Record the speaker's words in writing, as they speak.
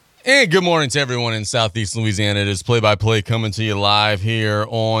And good morning to everyone in Southeast Louisiana. It is play-by-play coming to you live here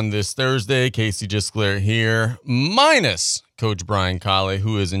on this Thursday. Casey Gisclair here, minus Coach Brian Colley,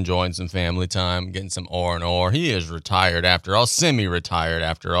 who is enjoying some family time, getting some R&R. He is retired after all, semi-retired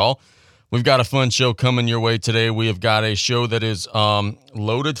after all. We've got a fun show coming your way today. We have got a show that is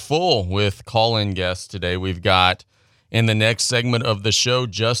loaded full with call-in guests today. We've got, in the next segment of the show,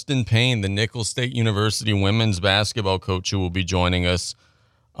 Justin Payne, the Nicholls State University women's basketball coach, who will be joining us.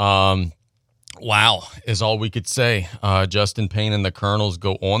 Wow is all we could say. Justin Payne and the Colonels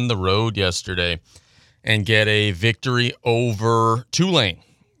go on the road yesterday and get a victory over Tulane.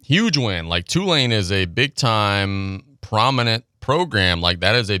 Huge win. Like, Tulane is a big-time, prominent program. Like,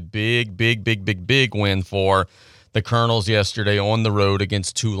 that is a big win for the Colonels yesterday on the road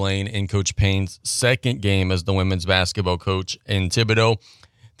against Tulane in Coach Payne's second game as the women's basketball coach in Thibodaux.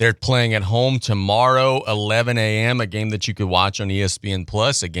 They're playing at home tomorrow, 11 a.m., a game that you could watch on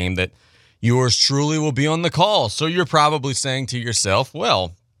ESPN+, a game that yours truly will be on the call. So you're probably saying to yourself,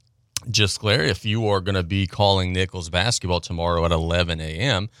 well, just Claire, if you are going to be calling Nicholls basketball tomorrow at 11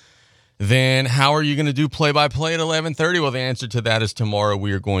 a.m., then how are you going to do play-by-play at 11:30? Well, the answer to that is tomorrow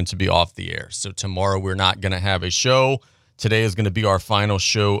we are going to be off the air. So tomorrow we're not going to have a show. Today is going to be our final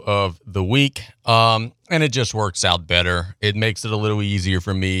show of the week, and it just works out better. It makes it a little easier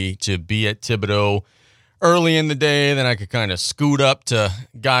for me to be at Thibodaux early in the day. Then I could kind of scoot up to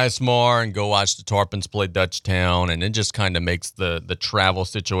Geismar and go watch the Tarpons play Dutchtown, and it just kind of makes the travel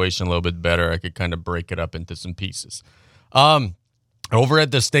situation a little bit better. I could kind of break it up into some pieces. Over at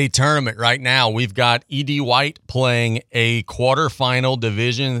the state tournament right now, we've got E.D. White playing a quarterfinal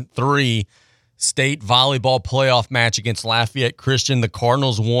Division III state volleyball playoff match against Lafayette Christian. The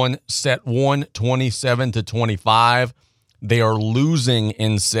Cardinals won set 1, 27-25. They are losing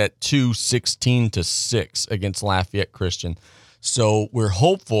in set 2, 16-6 against Lafayette Christian. So we're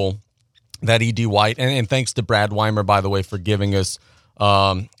hopeful that E.D. White, and thanks to Brad Weimer, by the way, for giving us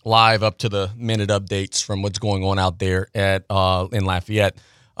live up to the minute updates from what's going on out there at in Lafayette.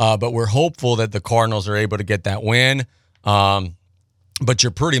 But we're hopeful that the Cardinals are able to get that win. But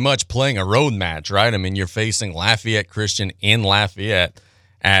you're pretty much playing a road match, right? I mean, you're facing Lafayette Christian in Lafayette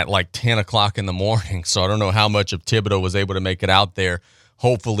at like 10 o'clock in the morning. So I don't know how much of Thibodaux was able to make it out there.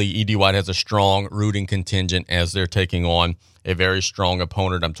 Hopefully, E.D. White has a strong rooting contingent as they're taking on a very strong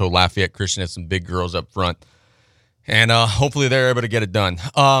opponent. I'm told Lafayette Christian has some big girls up front. And hopefully they're able to get it done.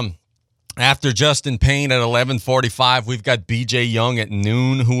 After Justin Payne at 11:45, we've got B.J. Young at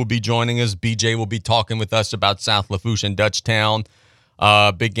noon who will be joining us. B.J. will be talking with us about South Lafourche and Dutchtown.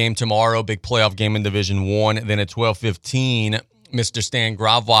 Big game tomorrow, big playoff game in Division I. Then at 12:15, Mr. Stan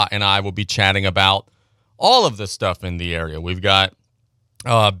Gravois and I will be chatting about all of the stuff in the area. We've got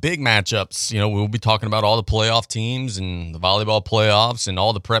big matchups. You know, we'll be talking about all the playoff teams and the volleyball playoffs and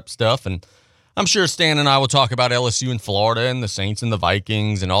all the prep stuff. And I'm sure Stan and I will talk about LSU in Florida and the Saints and the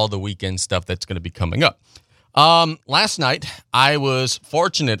Vikings and all the weekend stuff that's going to be coming up. Last night, I was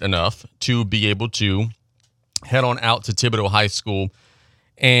fortunate enough to be able to head on out to Thibodaux High School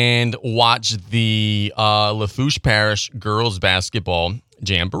and watch the Lafourche Parish girls basketball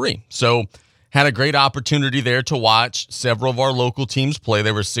jamboree. So had a great opportunity there to watch several of our local teams play.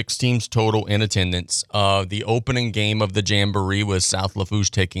 There were 6 teams total in attendance. The opening game of the jamboree was South Lafourche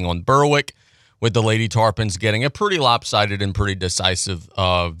taking on Berwick, with the Lady Tarpons getting a pretty lopsided and pretty decisive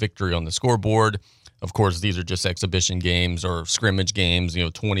victory on the scoreboard. Of course, these are just exhibition games or scrimmage games,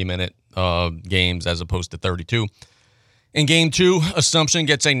 20-minute games as opposed to 32. In Game 2, Assumption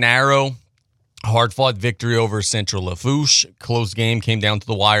gets a narrow, hard-fought victory over Central Lafourche. Close game, came down to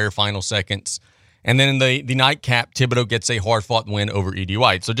the wire, final seconds. And then in the nightcap, Thibodaux gets a hard-fought win over E.D.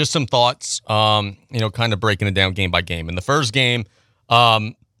 White. So just some thoughts, kind of breaking it down game by game. In the first game,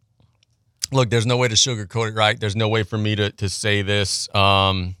 look, there's no way to sugarcoat it, right? There's no way for me to say this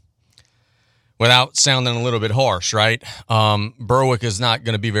without sounding a little bit harsh, right? Berwick is not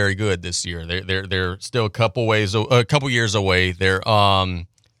going to be very good this year. They're still a couple years away. They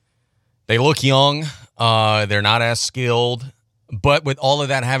look young. They're not as skilled. But with all of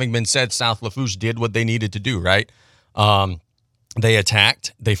that having been said, South Lafourche did what they needed to do, right? They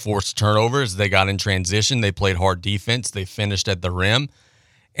attacked. They forced turnovers. They got in transition. They played hard defense. They finished at the rim.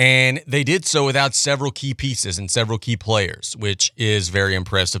 And they did so without several key pieces and several key players, which is very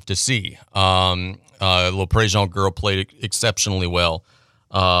impressive to see. La Préjean girl played exceptionally well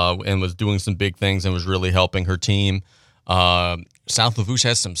and was doing some big things and was really helping her team. South Lafourche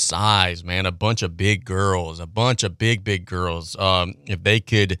has some size, man, a bunch of big girls, big girls. If they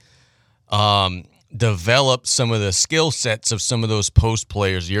could develop some of the skill sets of some of those post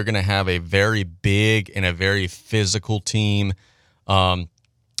players, you're going to have a very big and a very physical team.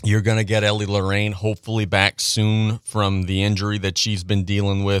 You're going to get Ellie Lorraine hopefully back soon from the injury that she's been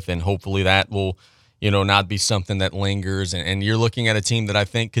dealing with, and hopefully that will, not be something that lingers. And you're looking at a team that I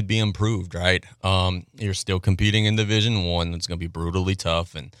think could be improved, right? You're still competing in Division I. It's going to be brutally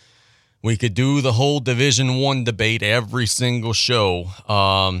tough, and we could do the whole Division I debate every single show,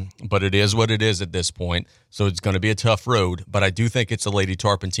 but it is what it is at this point, so it's going to be a tough road. But I do think it's a Lady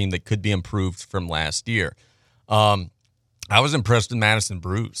Tarpon team that could be improved from last year. I was impressed with Madison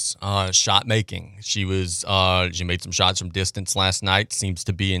Bruce, shot making. She made some shots from distance last night. Seems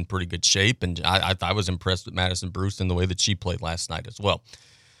to be in pretty good shape, and I was impressed with Madison Bruce in the way that she played last night as well.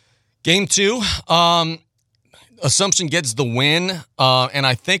 Game 2, Assumption gets the win, and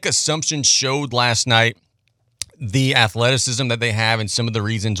I think Assumption showed last night the athleticism that they have and some of the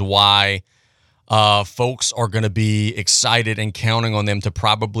reasons why folks are going to be excited and counting on them to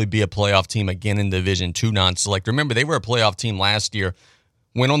probably be a playoff team again in Division II non-select. Remember, they were a playoff team last year,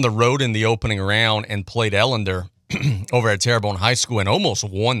 went on the road in the opening round and played Ellender over at Terrebonne High School and almost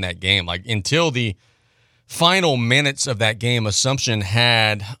won that game. Like, until the final minutes of that game, Assumption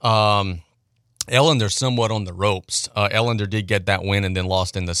had Ellender somewhat on the ropes. Ellender did get that win and then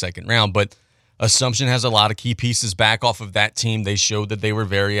lost in the second round, but Assumption has a lot of key pieces back off of that team. They showed that they were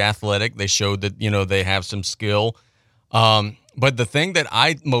very athletic. They showed that, they have some skill. But the thing that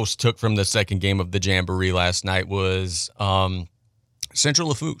I most took from the second game of the Jamboree last night was Central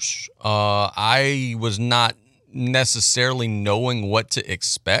Lafourche. I was not necessarily knowing what to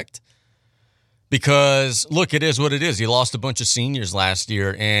expect because, look, it is what it is. You lost a bunch of seniors last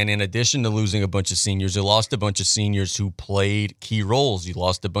year, and in addition to losing a bunch of seniors, you lost a bunch of seniors who played key roles. You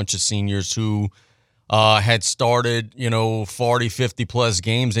lost a bunch of seniors who had started, 40, 50-plus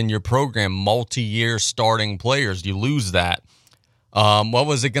games in your program, multi-year starting players. You lose that. What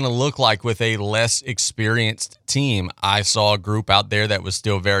was it going to look like with a less experienced team? I saw a group out there that was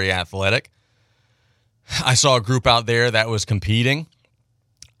still very athletic. I saw a group out there that was competing.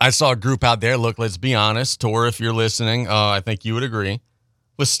 I saw a group out there, look, let's be honest, Tor, if you're listening, I think you would agree,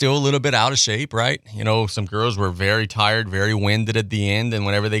 was still a little bit out of shape, right? Some girls were very tired, very winded at the end, and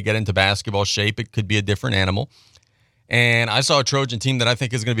whenever they get into basketball shape, it could be a different animal. And I saw a Trojan team that I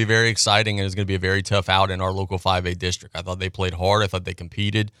think is going to be very exciting and is going to be a very tough out in our local 5A district. I thought they played hard. I thought they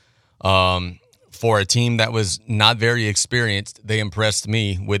competed. For a team that was not very experienced, they impressed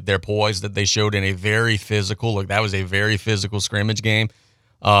me with their poise that they showed in a very physical, look, that was a very physical scrimmage game.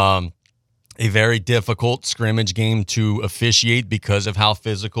 A very difficult scrimmage game to officiate because of how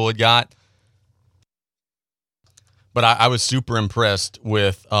physical it got. But I was super impressed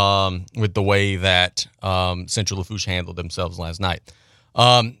with the way that Central Lafourche handled themselves last night.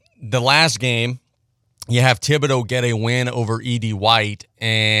 The last game, you have Thibodaux get a win over E.D. White,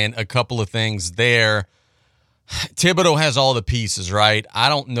 and a couple of things there. Thibodaux has all the pieces, right? I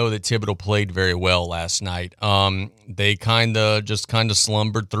don't know that Thibodaux played very well last night. They kind of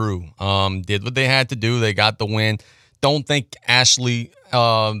slumbered through. Did what they had to do. They got the win. Don't think Ashley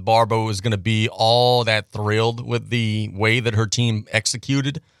Barbo is going to be all that thrilled with the way that her team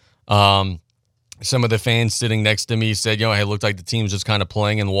executed. Some of the fans sitting next to me said, hey, it looked like the team's just kind of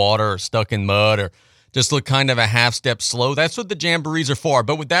playing in water or stuck in mud or just looked kind of a half step slow. That's what the Jamborees are for.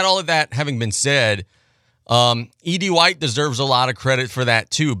 But with all of that having been said, E.D. White deserves a lot of credit for that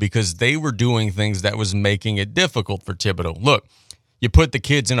too, because they were doing things that was making it difficult for Thibodaux. Look, you put the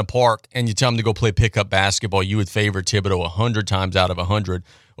kids in a park and you tell them to go play pickup basketball, you would favor Thibodaux 100 times out of 100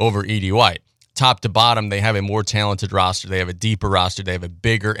 over E.D. White. Top to bottom, they have a more talented roster. They have a deeper roster. They have a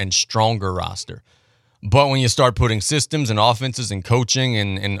bigger and stronger roster. But when you start putting systems and offenses and coaching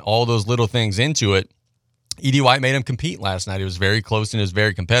and all those little things into it, E.D. White made them compete last night. It was very close and it was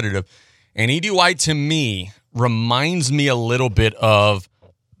very competitive. And E.D. White, to me, reminds me a little bit of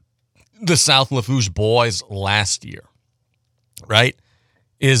the South Lafourche boys last year, right?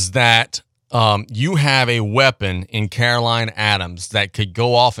 Is that you have a weapon in Caroline Adams that could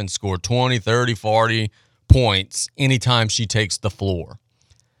go off and score 20, 30, 40 points anytime she takes the floor.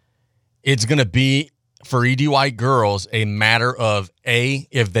 It's going to be, for E.D. White girls, a matter of, A,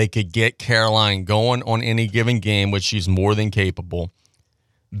 if they could get Caroline going on any given game, which she's more than capable.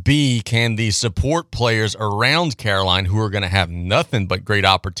 B, can the support players around Caroline, who are going to have nothing but great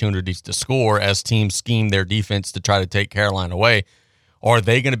opportunities to score as teams scheme their defense to try to take Caroline away, are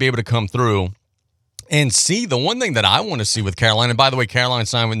they going to be able to come through? And C, the one thing that I want to see with Caroline, and by the way, Caroline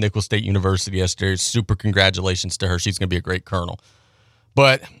signed with Nicholls State University yesterday. Super congratulations to her. She's going to be a great colonel.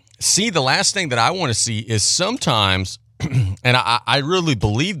 But C, the last thing that I want to see is sometimes, and I really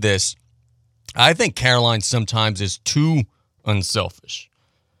believe this, I think Caroline sometimes is too unselfish.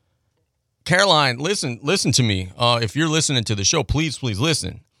 Caroline, listen to me. If you're listening to the show, please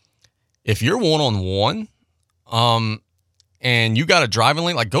listen. if you're one-on-one and you got a driving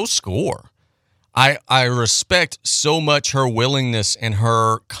lane, like, go score. I respect so much her willingness and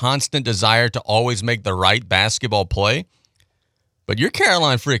her constant desire to always make the right basketball play. But you're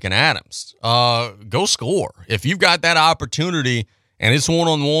Caroline freaking Adams. Go score. If you've got that opportunity and it's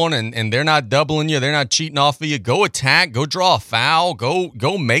one-on-one and they're not doubling you, they're not cheating off of you, go attack, go draw a foul,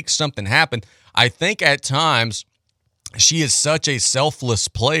 go make something happen. I think at times she is such a selfless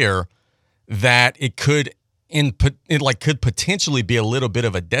player that it could potentially be a little bit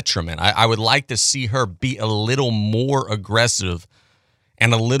of a detriment. I would like to see her be a little more aggressive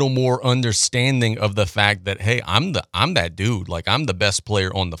and a little more understanding of the fact that, hey, I'm that dude. Like, I'm the best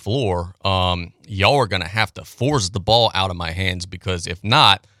player on the floor. Y'all are going to have to force the ball out of my hands, because if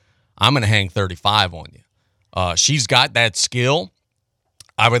not, I'm going to hang 35 on you. She's got that skill.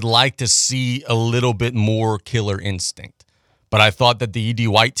 I would like to see a little bit more killer instinct. But I thought that the E.D.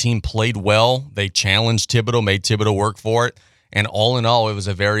 White team played well. They challenged Thibodeau, made Thibodeau work for it. And all in all, it was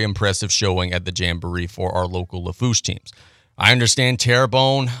a very impressive showing at the Jamboree for our local Lafourche teams. I understand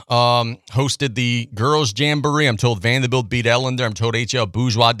Terrebonne hosted the girls' Jamboree. I'm told Vanderbilt beat Ellender. I'm told H.L.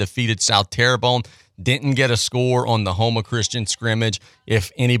 Bourgeois defeated South Terrebonne. Didn't get a score on the Houma Christian scrimmage.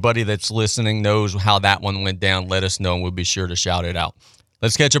 If anybody that's listening knows how that one went down, let us know, and we'll be sure to shout it out.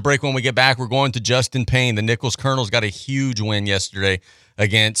 Let's catch a break. When we get back, we're going to Justin Payne. The Nichols Colonels got a huge win yesterday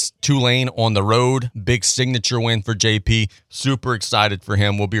against Tulane on the road. Big signature win for JP. Super excited for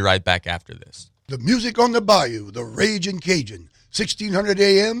him. We'll be right back after this. The music on the bayou, the Ragin' Cajun, 1600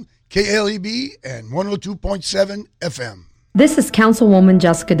 AM, KLEB, and 102.7 FM. This is Councilwoman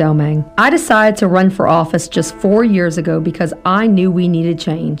Jessica Domingue. I decided to run for office just 4 years ago because I knew we needed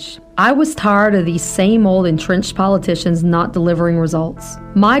change. I was tired of these same old entrenched politicians not delivering results.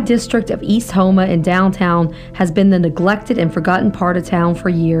 My district of East Houma and downtown has been the neglected and forgotten part of town for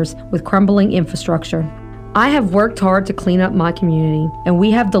years with crumbling infrastructure. I have worked hard to clean up my community, and we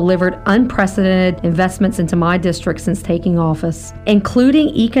have delivered unprecedented investments into my district since taking office, including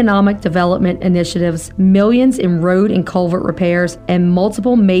economic development initiatives, millions in road and culvert repairs, and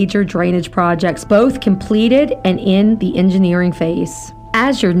multiple major drainage projects, both completed and in the engineering phase.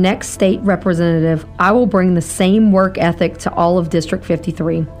 As your next state representative, I will bring the same work ethic to all of District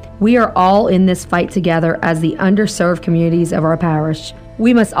 53. We are all in this fight together as the underserved communities of our parish.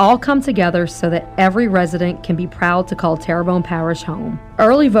 We must all come together so that every resident can be proud to call Terrebonne Parish home.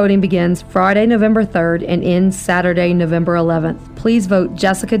 Early voting begins Friday, November 3rd and ends Saturday, November 11th. Please vote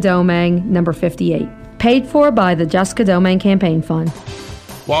Jessica Domingue, number 58. Paid for by the Jessica Domingue Campaign Fund.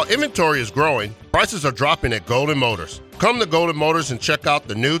 While inventory is growing, prices are dropping at Golden Motors. Come to Golden Motors and check out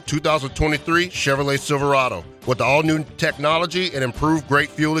the new 2023 Chevrolet Silverado with the all-new technology and improved great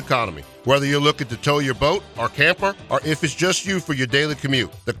fuel economy. Whether you're looking to tow your boat or camper, or if it's just you for your daily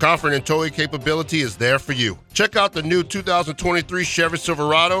commute, the comfort and towing capability is there for you. Check out the new 2023 Chevy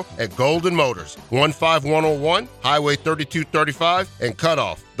Silverado at Golden Motors, 15101 Highway 3235 and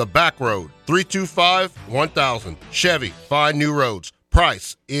Cutoff, the back road, 325-1000. Chevy, find new roads.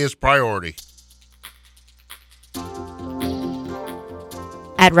 Price is priority.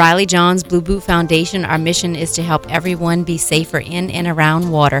 At Riley John's Blue Boot Foundation, our mission is to help everyone be safer in and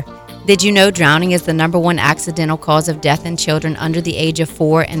around water. Did you know drowning is the #1 accidental cause of death in children under the age of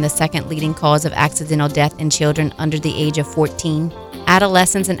 4 and the second leading cause of accidental death in children under the age of 14?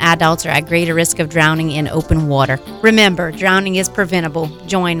 Adolescents and adults are at greater risk of drowning in open water. Remember, drowning is preventable.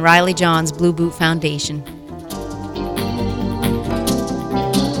 Join Riley John's Blue Boot Foundation.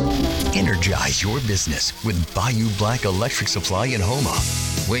 Energize your business with Bayou Black Electric Supply in Houma.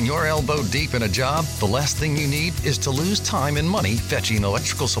 When you're elbow deep in a job, the last thing you need is to lose time and money fetching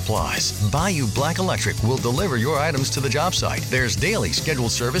electrical supplies. Bayou Black Electric will deliver your items to the job site. There's daily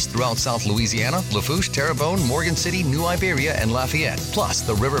scheduled service throughout South Louisiana, Lafourche, Terrebonne, Morgan City, New Iberia, and Lafayette, plus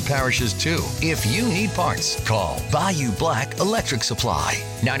the river parishes too. If you need parts, call Bayou Black Electric Supply,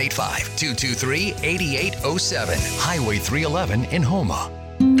 985-223-8807, Highway 311 in Houma.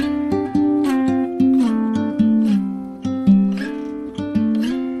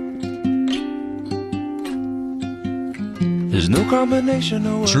 No combination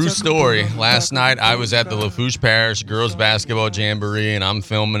of True story. Last night I was at the Lafourche Parish Girls Basketball Jamboree, and I'm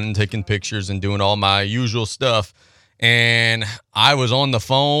filming and taking pictures and doing all my usual stuff. And I was on the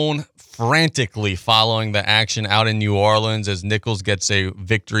phone frantically following the action out in New Orleans as Nichols gets a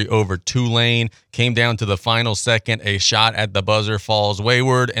victory over Tulane. Came down to the final second. A shot at the buzzer falls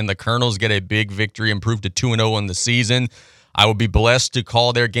wayward, and the Colonels get a big victory, improved to 2-0 in the season. I will be blessed to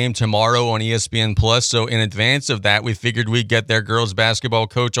call their game tomorrow on ESPN Plus. So in advance of that, we figured we'd get their girls basketball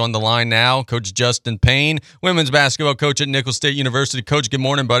coach on the line now, Coach Justin Payne, women's basketball coach at Nicholls State University. Coach, good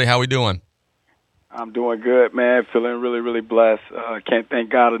morning, buddy. How we doing? I'm doing good, man. Feeling really, really blessed. Can't thank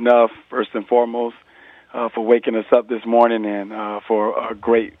God enough, first and foremost, for waking us up this morning and for a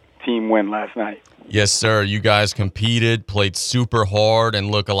great team win last night. Yes, sir. You guys competed, played super hard,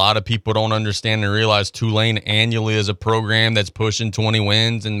 and look, a lot of people don't understand and realize Tulane annually is a program that's pushing 20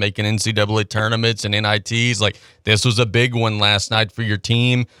 wins and making NCAA tournaments and NITs. Like, this was a big one last night for your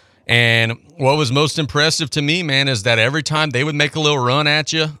team. And what was most impressive to me, man, is that every time they would make a little run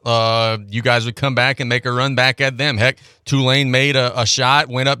at you, you guys would come back and make a run back at them. Heck, Tulane made a shot,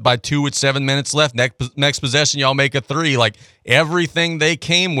 went up by 2 with 7 minutes left. Next possession, y'all make a 3. Like, everything they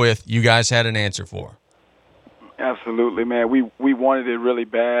came with, you guys had an answer for. Absolutely, man. We wanted it really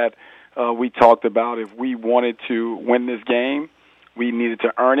bad. We talked about if we wanted to win this game, we needed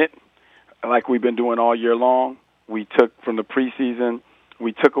to earn it, like we've been doing all year long. We took from the preseason.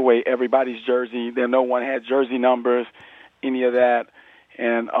 We took away everybody's jersey. Then no one had jersey numbers, any of that.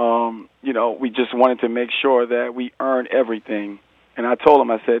 And, we just wanted to make sure that we earn everything. And I told him,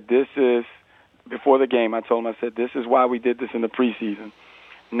 I said, before the game, I told him, I said, this is why we did this in the preseason.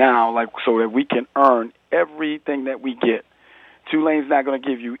 Now, so that we can earn everything that we get. Tulane's not going to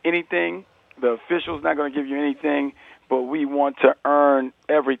give you anything. The official's not going to give you anything. But we want to earn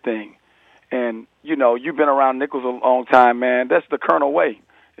everything. And, you've been around Nicholls a long time, man. That's the Colonel way.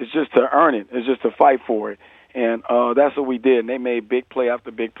 It's just to earn it. It's just to fight for it. And that's what we did. And they made big play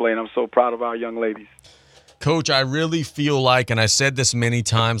after big play, and I'm so proud of our young ladies. Coach, I really feel like, and I said this many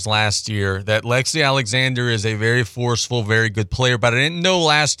times last year, that Lexi Alexander is a very forceful, very good player, but I didn't know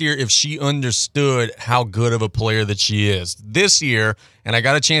last year if she understood how good of a player that she is. This year, and I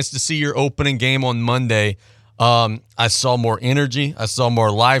got a chance to see your opening game on Monday, I saw more energy. I saw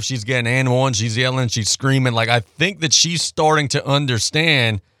more life. She's getting and one. She's yelling. She's screaming. Like, I think that she's starting to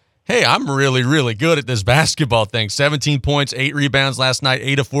understand, hey, I'm really, really good at this basketball thing. 17 points, 8 rebounds last night,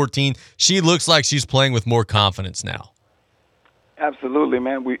 8 of 14. She looks like she's playing with more confidence now. Absolutely,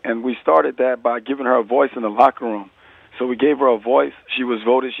 man. We started that by giving her a voice in the locker room. So we gave her a voice. She was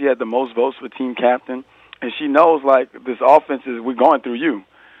voted. She had the most votes for team captain. And she knows, this offense is, we're going through you.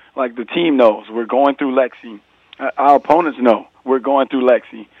 Like, the team knows we're going through Lexi. Our opponents know we're going through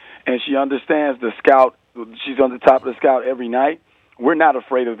Lexi. And she understands the scout. She's on the top of the scout every night. We're not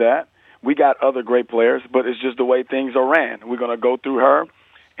afraid of that. We got other great players, but it's just the way things are ran. We're going to go through her,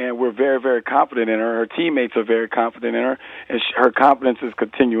 and we're very, very confident in her. Her teammates are very confident in her, and her confidence is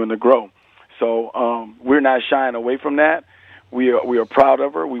continuing to grow. So we're not shying away from that. We are proud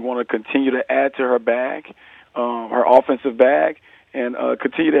of her. We want to continue to add to her bag, her offensive bag, and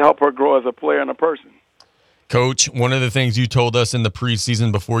continue to help her grow as a player and a person. Coach, one of the things you told us in the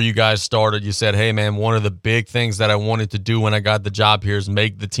preseason before you guys started, you said, hey, man, one of the big things that I wanted to do when I got the job here is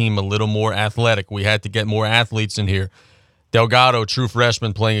make the team a little more athletic. We had to get more athletes in here. Delgado, true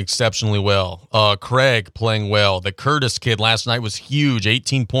freshman, playing exceptionally well. Craig playing well. The Curtis kid last night was huge.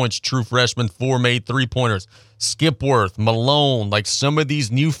 18 points, true freshman, 4 made three-pointers. Skipworth, Malone, like some of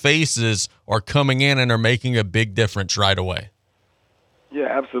these new faces are coming in and are making a big difference right away. Yeah,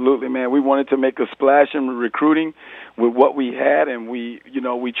 absolutely, man. We wanted to make a splash in recruiting with what we had, and we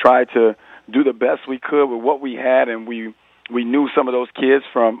tried to do the best we could with what we had, and we knew some of those kids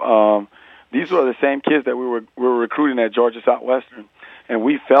from these were the same kids that we were recruiting at Georgia Southwestern, and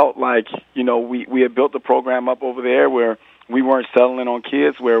we felt like we had built the program up over there where we weren't settling on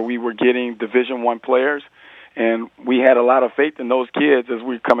kids, where we were getting Division I players, and we had a lot of faith in those kids as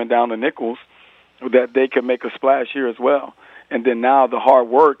we were coming down to Nicholls that they could make a splash here as well. And then now the hard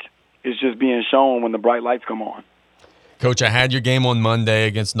work is just being shown when the bright lights come on. Coach, I had your game on Monday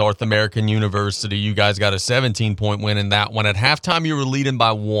against North American University. You guys got a 17-point win in that one. At halftime, you were leading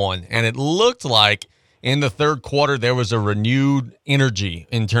by 1, and it looked like in the third quarter there was a renewed energy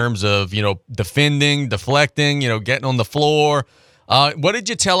in terms of, defending, deflecting, getting on the floor. What did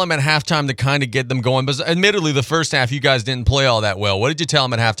you tell them at halftime to kind of get them going? Because admittedly, the first half you guys didn't play all that well. What did you tell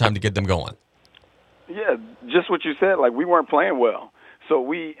them at halftime to get them going? Yeah, just what you said. Like, we weren't playing well. So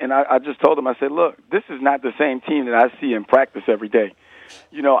I just told them, I said, look, this is not the same team that I see in practice every day.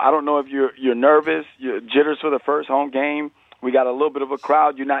 I don't know if you're nervous, you're jitters for the first home game. We got a little bit of a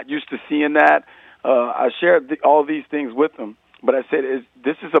crowd. You're not used to seeing that. I shared all these things with them. But I said,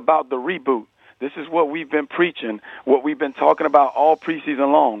 this is about the reboot. This is what we've been preaching, what we've been talking about all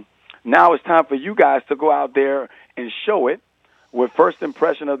preseason long. Now it's time for you guys to go out there and show it with first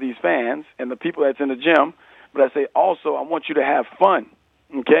impression of these fans and the people that's in the gym. But I say also, I want you to have fun,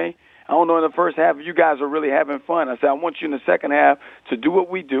 okay? I don't know in the first half if you guys are really having fun. I said, I want you in the second half to do what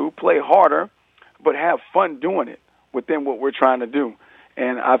we do, play harder, but have fun doing it within what we're trying to do.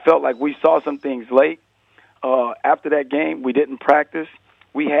 And I felt like we saw some things late. After that game, we didn't practice.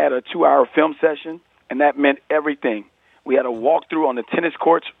 We had a 2-hour film session, and that meant everything. We had a walkthrough on the tennis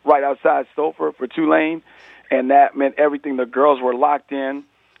courts right outside Stopher for Tulane, and that meant everything. The girls were locked in,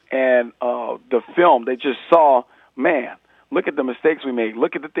 and the film, they just saw, man, look at the mistakes we made.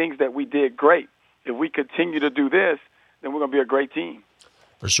 Look at the things that we did great. If we continue to do this, then we're going to be a great team.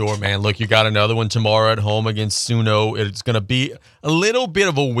 For sure, man. Look, you got another one tomorrow at home against Suno. It's going to be a little bit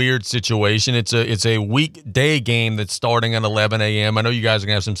of a weird situation. It's a weekday game that's starting at 11 a.m. I know you guys are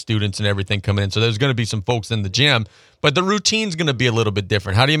going to have some students and everything coming in, so there's going to be some folks in the gym, but the routine's going to be a little bit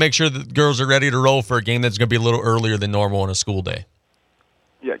different. How do you make sure that the girls are ready to roll for a game that's going to be a little earlier than normal on a school day?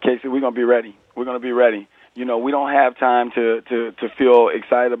 Yeah, Casey, we're going to be ready. We're going to be ready. You know, we don't have time to feel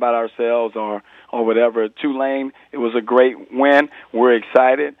excited about ourselves or whatever. Tulane, it was a great win. We're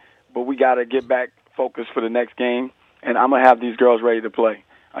excited, but we got to get back focused for the next game, and I'm going to have these girls ready to play.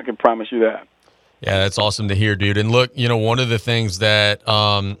 I can promise you that. Yeah, that's awesome to hear, dude. And look, you know, one of the things that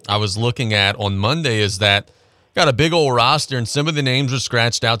I was looking at on Monday is that got a big old roster, and some of the names were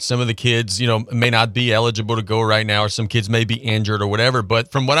scratched out. Some of the kids, you know, may not be eligible to go right now, or some kids may be injured or whatever.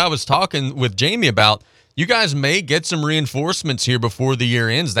 But from what I was talking with Jamie about, you guys may get some reinforcements here before the year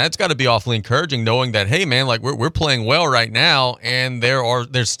ends. That's got to be awfully encouraging, knowing that, hey, man, like we're playing well right now, and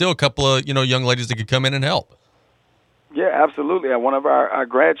there's still a couple of, you know, young ladies that could come in and help. Yeah, absolutely. One of our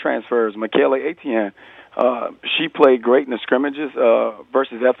grad transfers, Michaela Etienne, she played great in the scrimmages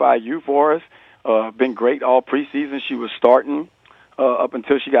versus FIU for us. Been great all preseason. She was starting up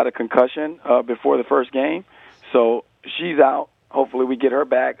until she got a concussion before the first game. So she's out. Hopefully we get her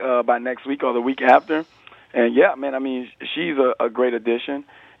back by next week or the week after. And, yeah, man, I mean, she's a great addition.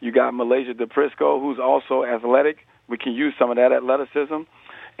 You got Malaysia DePrisco, who's also athletic. We can use some of that athleticism.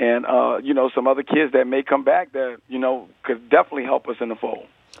 And, you know, some other kids that may come back that, you know, could definitely help us in the fold.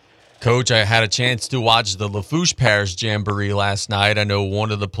 Coach, I had a chance to watch the Lafourche Parish Jamboree last night. I know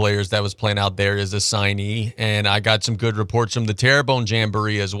one of the players that was playing out there is a signee, and I got some good reports from the Terrebonne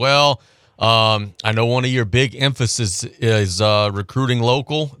Jamboree as well. I know one of your big emphasis is recruiting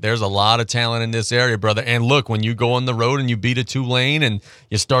local. There's a lot of talent in this area, brother. And look, when you go on the road and you beat a Tulane and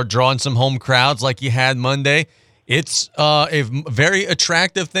you start drawing some home crowds like you had Monday, it's a very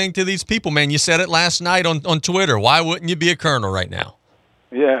attractive thing to these people, man. You said it last night on Twitter. Why wouldn't you be a Colonel right now?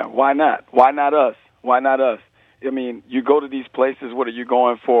 Yeah, why not? Why not us? Why not us? I mean, you go to these places, what are you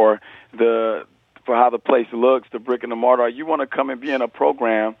going for? For how the place looks, the brick and the mortar. You want to come and be in a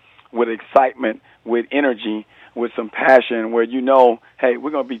program with excitement, with energy, with some passion, where you know, hey,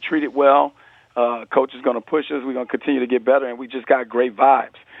 we're going to be treated well. Coach is going to push us. We're going to continue to get better, and we just got great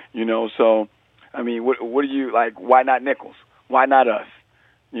vibes, you know. So, I mean, what do you like? Why not Nichols? Why not us?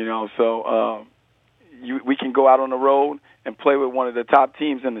 You know, so we can go out on the road and play with one of the top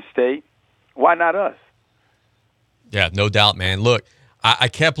teams in the state. Why not us? Yeah, no doubt, man. Look, I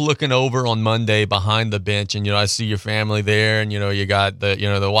kept looking over on Monday behind the bench, and, you know, I see your family there, and, you know, you got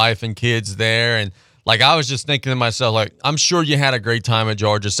the wife and kids there. And, like, I was just thinking to myself, like, I'm sure you had a great time at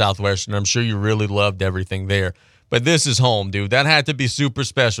Georgia Southwestern. I'm sure you really loved everything there. But this is home, dude. That had to be super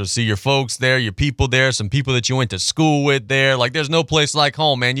special. See your folks there, your people there, some people that you went to school with there. Like, there's no place like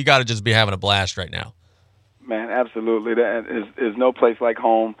home, man. You got to just be having a blast right now. Man, absolutely. That is no place like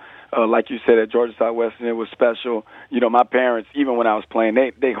home. Like you said, at Georgia Southwestern, it was special. You know, my parents, even when I was playing,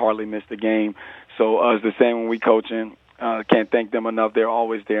 they hardly missed a game. So it's the same when we coaching. Can't thank them enough. They're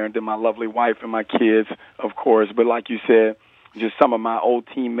always there. And then my lovely wife and my kids, of course. But like you said, just some of my old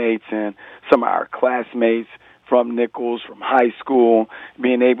teammates and some of our classmates from Nichols, from high school,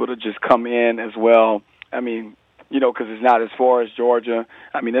 being able to just come in as well. I mean, you know, because it's not as far as Georgia.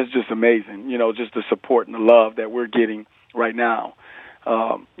 I mean, it's just amazing, you know, just the support and the love that we're getting right now.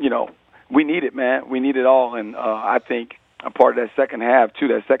 You know, we need it, man. We need it all. And I think a part of that second half, too,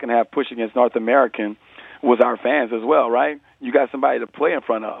 that second half push against North American was our fans as well, right? You got somebody to play in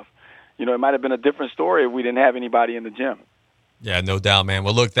front of. You know, it might have been a different story if we didn't have anybody in the gym. Yeah, no doubt, man.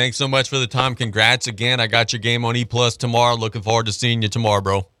 Well, look, thanks so much for the time. Congrats again. I got your game on E+ tomorrow. Looking forward to seeing you tomorrow,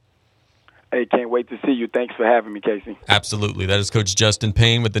 bro. Hey, can't wait to see you. Thanks for having me, Casey. Absolutely. That is Coach Justin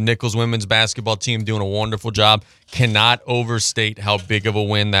Payne with the Nichols women's basketball team doing a wonderful job. Cannot overstate how big of a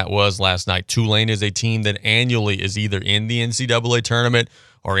win that was last night. Tulane is a team that annually is either in the NCAA tournament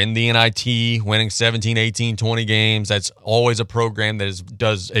or in the NIT, winning 17, 18, 20 games. That's always a program that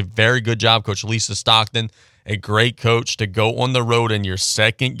does a very good job. Coach Lisa Stockton, a great coach, to go on the road in your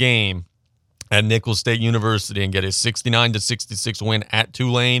second game at Nichols State University and get a 69-66 win at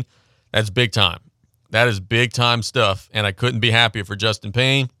Tulane. That's big time. That is big time stuff, and I couldn't be happier for Justin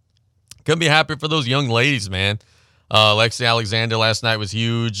Payne. Couldn't be happier for those young ladies, man. Lexi Alexander last night was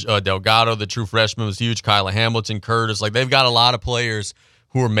huge. Delgado, the true freshman, was huge. Kyla Hamilton, Curtis. Like, they've got a lot of players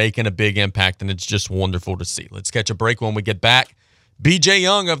who are making a big impact, and it's just wonderful to see. Let's catch a break. When we get back, BJ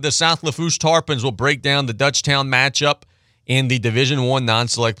Young of the South Lafourche Tarpons will break down the Dutchtown matchup in the Division I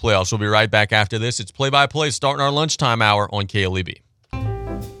non-select playoffs. We'll be right back after this. It's play-by-play starting our lunchtime hour on KLEB.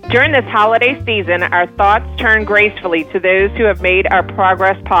 During this holiday season, our thoughts turn gracefully to those who have made our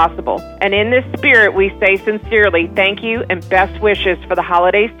progress possible. And in this spirit, we say sincerely thank you and best wishes for the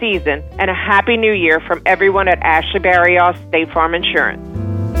holiday season and a Happy New Year from everyone at Ashley Barrios State Farm Insurance.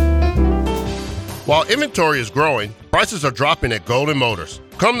 While inventory is growing, prices are dropping at Golden Motors.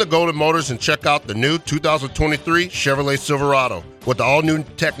 Come to Golden Motors and check out the new 2023 Chevrolet Silverado with the all-new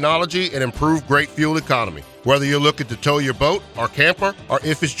technology and improved great fuel economy. Whether you're looking to tow your boat or camper, or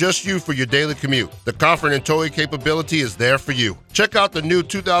if it's just you for your daily commute, the comfort and towing capability is there for you. Check out the new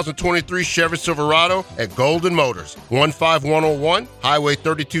 2023 Chevy Silverado at Golden Motors, 15101 Highway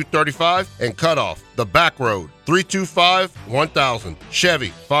 3235 and Cutoff, the back road, 325-1000. Chevy,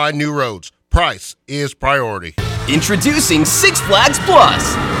 find new roads. Price is priority. Introducing Six Flags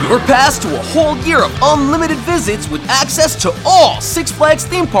Plus, your pass to a whole year of unlimited visits with access to all Six Flags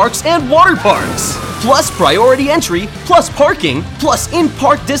theme parks and water parks. Plus priority entry, plus parking, plus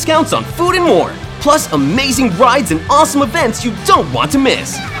in-park discounts on food and more. Plus amazing rides and awesome events you don't want to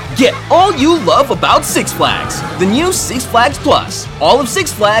miss. Get all you love about Six Flags. The new Six Flags Plus. All of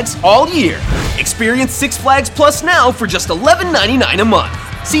Six Flags all year. Experience Six Flags Plus now for just $11.99 a month.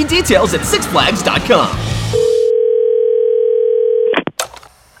 See details at sixflags.com.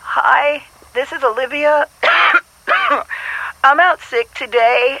 Hi, this is Olivia. I'm out sick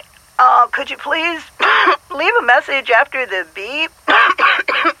today. Could you please leave a message after the beep?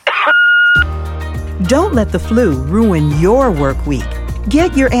 Don't let the flu ruin your work week.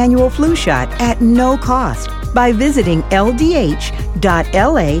 Get your annual flu shot at no cost by visiting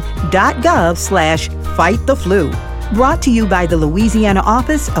ldh.la.gov/fighttheflu. Brought to you by the Louisiana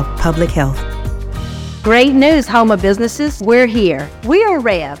Office of Public Health. Great news, home of businesses. We're here. We are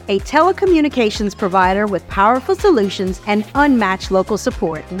Rev, a telecommunications provider with powerful solutions and unmatched local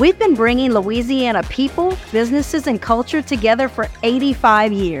support. We've been bringing Louisiana people, businesses, and culture together for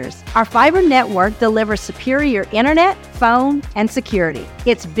 85 years. Our fiber network delivers superior internet, phone, and security.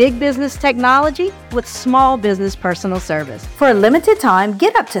 It's big business technology with small business personal service. For a limited time,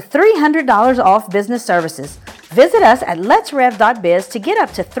 get up to $300 off business services. Visit us at letsrev.biz to get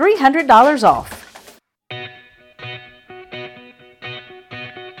up to $300 off.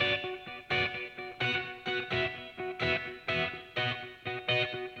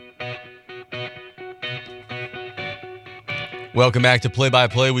 Welcome back to Play by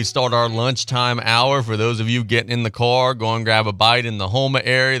Play. We start our lunchtime hour. For those of you getting in the car, go and grab a bite in the Houma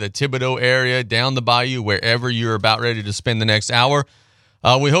area, the Thibodaux area, down the bayou, wherever you're about ready to spend the next hour.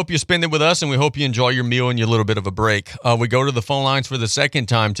 We hope you spend it with us, and we hope you enjoy your meal and your little bit of a break. We go to the phone lines for the second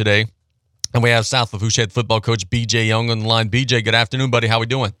time today, and we have South Lafourche head football coach B.J. Young on the line. B.J., good afternoon, buddy. How we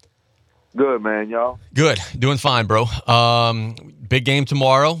doing? Good, man. Y'all? Good. Doing fine, bro. Big game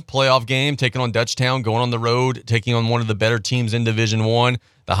tomorrow, playoff game, taking on Dutchtown, going on the road, taking on one of the better teams in Division I,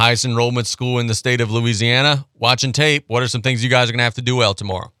 the highest enrollment school in the state of Louisiana. Watching tape, what are some things you guys are going to have to do well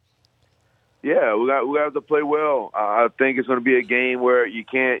tomorrow? Yeah, we have to play well. I think it's going to be a game where you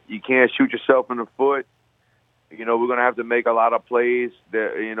can't shoot yourself in the foot. You know, we're going to have to make a lot of plays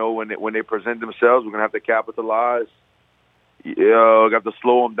that, you know, when they present themselves, we're going to have to capitalize. We have to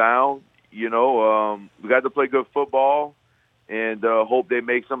slow them down. You know, we got to play good football and hope they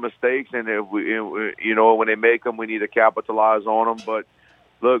make some mistakes. And if when they make them, we need to capitalize on them. But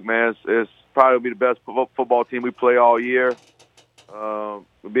look, man, it's probably be the best football team we play all year. It'll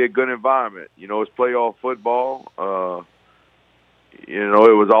be a good environment. You know, it's playoff football. You know,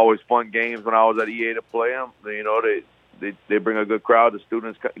 it was always fun games when I was at EA to play them. You know, they bring a good crowd. The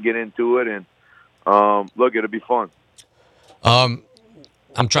students get into it, and look, it'll be fun.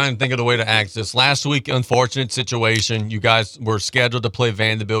 I'm trying to think of the way to ask this. Last week, unfortunate situation. You guys were scheduled to play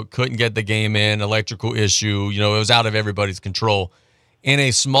Vanderbilt, couldn't get the game in, electrical issue. You know, it was out of everybody's control. In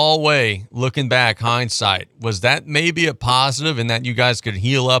a small way, looking back, hindsight, was that maybe a positive in that you guys could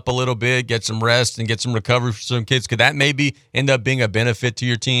heal up a little bit, get some rest, and get some recovery for some kids? Could that maybe end up being a benefit to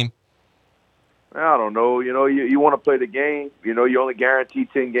your team? I don't know. You know, you want to play the game. You know, you only guarantee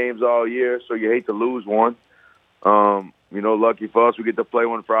 10 games all year, so you hate to lose one. You know, lucky for us, we get to play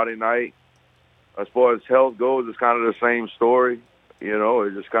one Friday night. As far as health goes, it's kind of the same story. You know,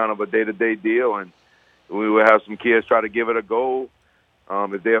 it's just kind of a day-to-day deal, and we will have some kids try to give it a go.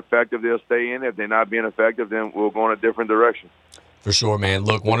 If they're effective, they'll stay in. If they're not being effective, then we'll go in a different direction. For sure, man.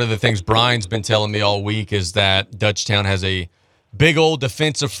 Look, one of the things Brian's been telling me all week is that Dutchtown has a big old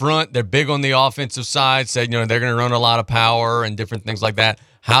defensive front. They're big on the offensive side. Said, they're going to run a lot of power and different things like that.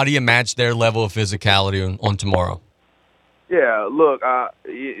 How do you match their level of physicality on tomorrow? Yeah, look,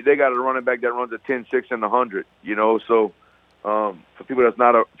 they got a running back that runs a 10-6 and 100, so for people that's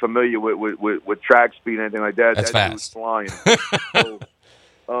not familiar with track speed and anything like that, that's that dude's fast. Flying. So,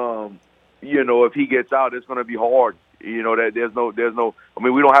 if he gets out, it's going to be hard. That there's no. I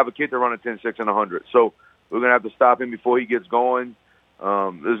mean, we don't have a kid to run a 10-6 and 100, so we're going to have to stop him before he gets going.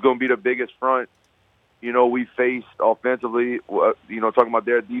 This is going to be the biggest front, we faced offensively. Talking about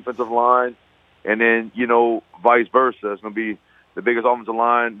their defensive line, and then vice versa. It's going to be the biggest offensive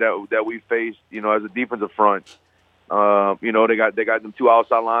line that we faced, as a defensive front. They got them two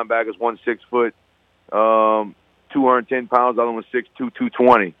outside linebackers, one 6 foot, 210 pounds, the other one 6'2",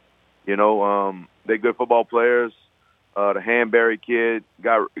 220. They're good football players. The Hanbury kid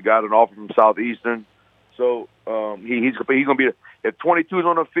got an offer from Southeastern, so he's gonna be, if 22 is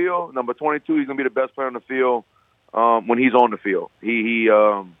on the field, number 22, he's gonna be the best player on the field when he's on the field. He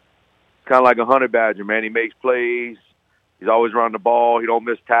kind of like a honey badger, man. He makes plays. He's always around the ball. He don't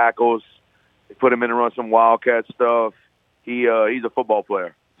miss tackles. They put him in to run some wildcat stuff. He's a football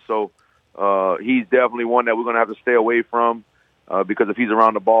player, so he's definitely one that we're gonna have to stay away from because if he's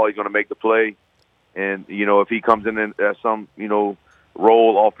around the ball, he's gonna make the play. And, if he comes in at some,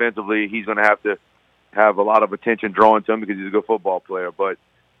 role offensively, he's going to have a lot of attention drawn to him because he's a good football player. But,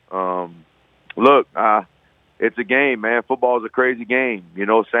 look, it's a game, man. Football is a crazy game.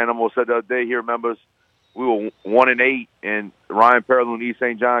 Sanamo said the other day, he remembers we were 1-8, and Ryan Pearl and East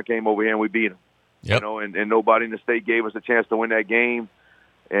St. John came over here and we beat them. Yep. And nobody in the state gave us a chance to win that game.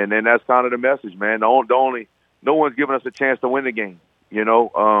 And then that's kind of the message, man. No one's giving us a chance to win the game,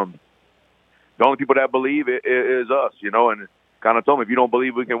 The only people that believe it is us, and kind of told me, if you don't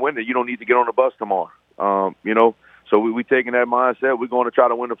believe we can win it, you don't need to get on the bus tomorrow. So we taking that mindset. We're going to try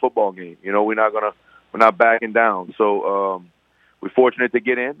to win the football game. We're not backing down. So we're fortunate to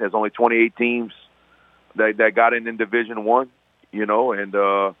get in. There's only 28 teams that got in Division I,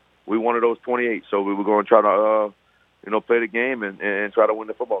 and we one of those 28. So we were going to try to, play the game and try to win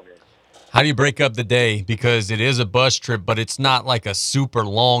the football game. How do you break up the day? Because it is a bus trip, but it's not like a super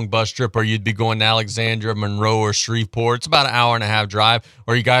long bus trip where you'd be going to Alexandria, Monroe, or Shreveport. It's about an hour and a half drive.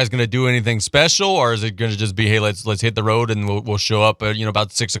 Are you guys going to do anything special, or is it going to just be, hey, let's hit the road and we'll show up at,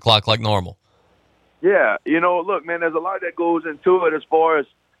 about 6 o'clock like normal? Yeah, look, man, there's a lot that goes into it as far as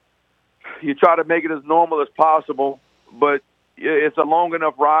you try to make it as normal as possible, but it's a long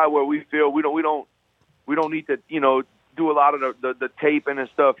enough ride where we feel we don't need to, do a lot of the taping and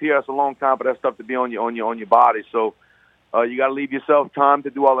stuff here. It's a long time for that stuff to be on your body. So you got to leave yourself time to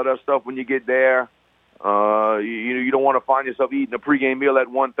do all of that stuff when you get there. You don't want to find yourself eating a pregame meal at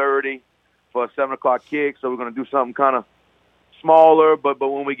 1:30 for a 7 o'clock kick. So we're going to do something kind of smaller. But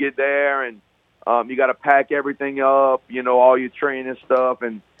when we get there, and you got to pack everything up, all your training stuff,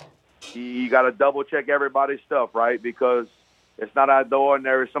 and you got to double check everybody's stuff, right? Because it's not out the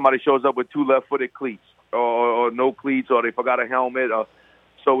ordinary. Somebody shows up with 2 left-footed cleats. Or no cleats, or they forgot a helmet.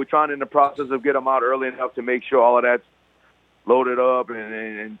 So we're trying in the process of get them out early enough to make sure all of that's loaded up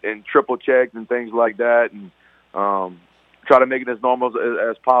and triple checked and things like that, and try to make it as normal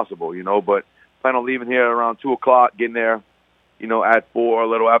as possible, But plan on leaving here around 2 o'clock, getting there, at 4, a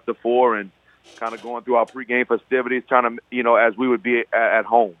little after 4, and kind of going through our pregame festivities, trying to, as we would be at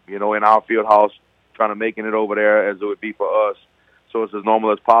home, in our field house, trying to making it over there as it would be for us. So it's as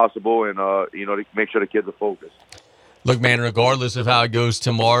normal as possible, and, to make sure the kids are focused. Look, man, regardless of how it goes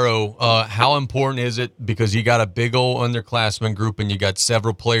tomorrow, how important is it, because you got a big old underclassmen group and you got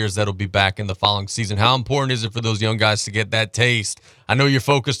several players that'll be back in the following season, how important is it for those young guys to get that taste? I know you're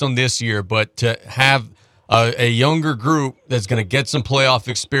focused on this year, but to have a younger group that's going to get some playoff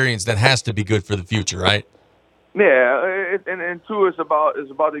experience, that has to be good for the future, right? Yeah, and two, it's about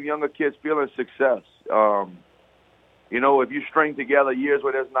the younger kids feeling success. If you string together years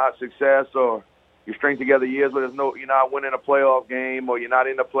where there's not success, or you string together years where you're not winning a playoff game, or you're not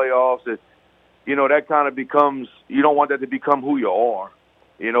in the playoffs, that kind of becomes, you don't want that to become who you are,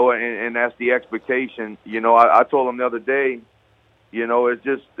 and that's the expectation. I told them the other day, it's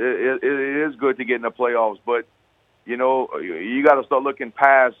just, it is good to get in the playoffs, but, you got to start looking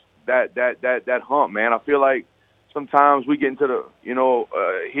past that hump, man. I feel like sometimes we get into the,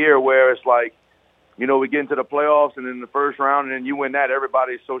 here where it's like, we get into the playoffs, and in the first round, and then you win that,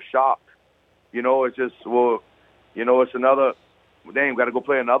 everybody's so shocked. It's just, it's another, damn, got to go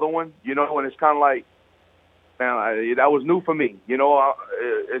play another one, and it's kind of like, understand. That was new for me.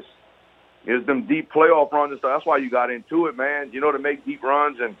 It's them deep playoff runs and stuff. That's why you got into it, man. To make deep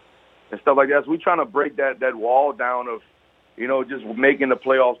runs and stuff like that. So we're trying to break that wall down of, just making the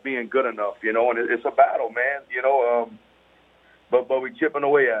playoffs being good enough, and it's a battle, man, but we're chipping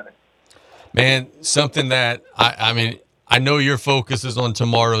away at it. Man, something that, I know your focus is on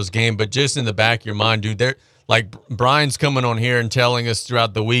tomorrow's game, but just in the back of your mind, dude, like Brian's coming on here and telling us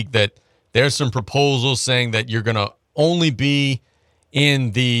throughout the week that there's some proposals saying that you're going to only be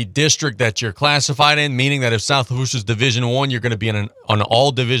in the district that you're classified in, meaning that if South Lafourche is Division I, you're going to be in an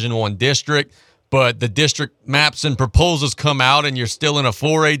all Division I district. But the district maps and proposals come out and you're still in a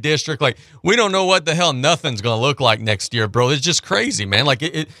 4A district. Like, we don't know what the hell nothing's going to look like next year, bro. It's just crazy, man. Like,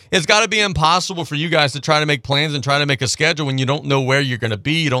 it's got to be impossible for you guys to try to make plans and try to make a schedule when you don't know where you're going to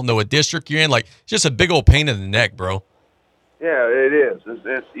be. You don't know what district you're in. Like, it's just a big old pain in the neck, bro. Yeah, it is.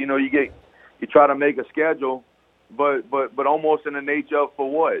 It's you try to make a schedule, but almost in the nature of for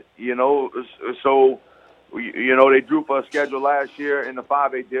what? So, they drew for a schedule last year in the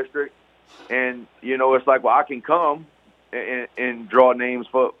 5A district. And, it's like, well, I can come and draw names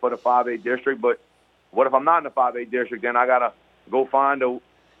for the 5A district, but what if I'm not in the 5A district? Then I got to go find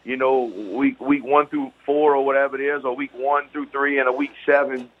week 1 through 4 or whatever it is, or week 1 through 3 and a week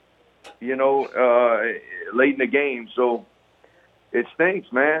 7, late in the game. So it stinks,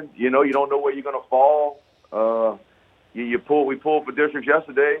 man. You don't know where you're going to fall. We pulled for districts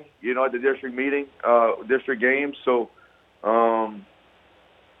yesterday, at the district meeting, district games. So,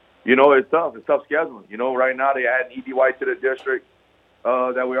 it's tough. It's tough scheduling. Right now they add EDY to the district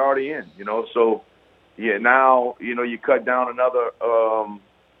that we're already in. So yeah, now you cut down another,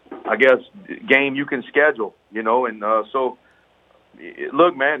 game you can schedule. And so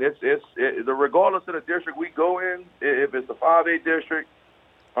look, man, it's regardless of the district we go in, if it's the 5A district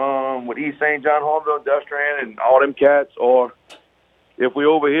with East St. John, Holmville, Destrehan, and all them cats, or if we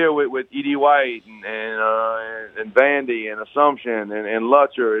over here with E.D. White and Vandy and Assumption and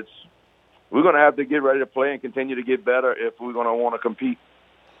Lutcher, we're going to have to get ready to play and continue to get better if we're going to want to compete.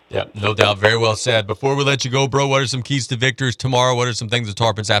 Yeah, no doubt. Very well said. Before we let you go, bro, what are some keys to victories tomorrow? What are some things the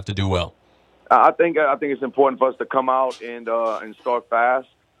Tarpons have to do well? I think it's important for us to come out and start fast.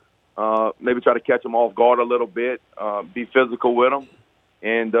 Maybe try to catch them off guard a little bit. Be physical with them,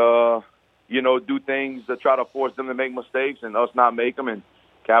 and do things to try to force them to make mistakes and us not make them, and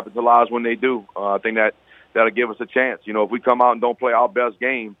capitalize when they do. I think that'll give us a chance. If we come out and don't play our best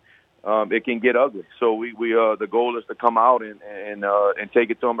game, it can get ugly. So we the goal is to come out and take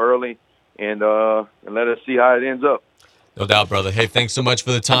it to them early and let us see how it ends up. No doubt, brother. Hey, thanks so much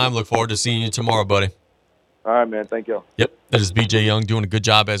for the time. Look forward to seeing you tomorrow, buddy. All right, man. Thank you. Yep, that is BJ Young doing a good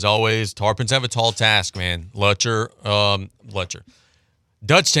job as always. Tarpons have a tall task, man. Lutcher.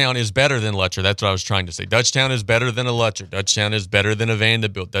 Dutchtown is better than Lutcher. That's what I was trying to say. Dutchtown is better than a Lutcher. Dutchtown is better than a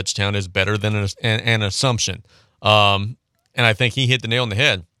Vanderbilt. Dutchtown is better than an Assumption. And I think he hit the nail on the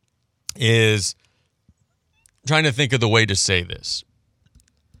head. Is trying to think of the way to say this.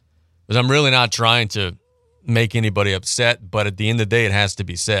 Because I'm really not trying to make anybody upset, but at the end of the day, it has to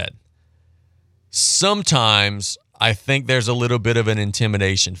be said. Sometimes I think there's a little bit of an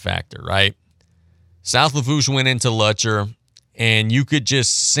intimidation factor, right? South Lafourche went into Lutcher, and you could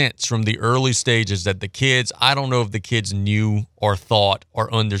just sense from the early stages that the kids, I don't know if the kids knew or thought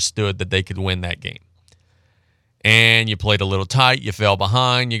or understood that they could win that game. And you played a little tight, you fell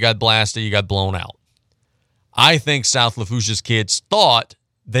behind, you got blasted, you got blown out. I think South Lafourche's kids thought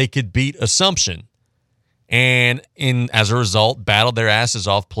they could beat Assumption, and as a result, battled their asses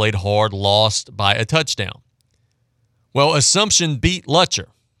off, played hard, lost by a touchdown. Well, Assumption beat Lutcher.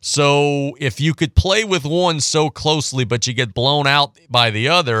 So if you could play with one so closely, but you get blown out by the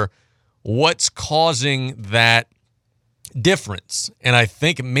other, what's causing that difference? And I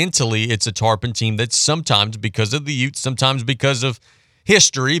think mentally it's a Tarpon team that sometimes because of the youth, sometimes because of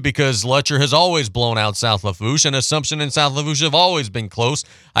history, because Lutcher has always blown out South Lafourche, and Assumption and South Lafourche have always been close.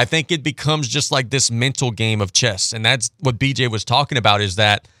 I think it becomes just like this mental game of chess. And that's what BJ was talking about, is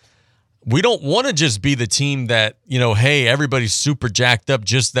that we don't want to just be the team that, hey, everybody's super jacked up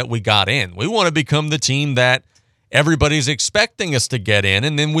just that we got in. We want to become the team that everybody's expecting us to get in,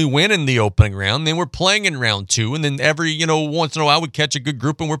 and then we win in the opening round, then we're playing in round 2, and then every, once in a while we catch a good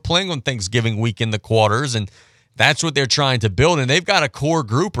group and we're playing on Thanksgiving week in the quarters, and that's what they're trying to build. And they've got a core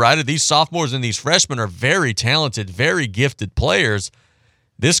group, right? These sophomores and these freshmen are very talented, very gifted players.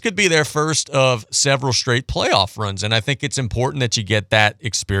 This could be their first of several straight playoff runs, and I think it's important that you get that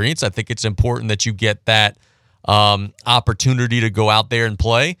experience. I think it's important that you get that opportunity to go out there and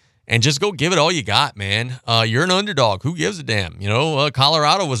play. and just go give it all you got, man. You're an underdog. Who gives a damn?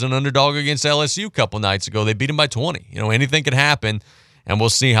 Colorado was an underdog against LSU a couple nights ago. They beat them by 20. Anything could happen, and we'll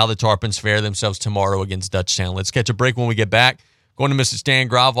see how the Tarpons fare themselves tomorrow against Dutchtown. Let's catch a break when we get back. Going to Mr. Stan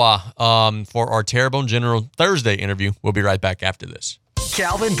Gravois for our Terrebonne General Thursday interview. We'll be right back after this.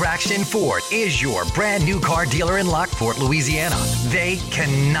 Calvin Braxton Ford is your brand new car dealer in Lockport, Louisiana. They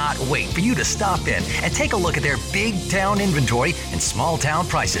cannot wait for you to stop in and take a look at their big town inventory and small town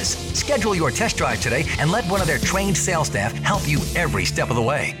prices. Schedule your test drive today and let one of their trained sales staff help you every step of the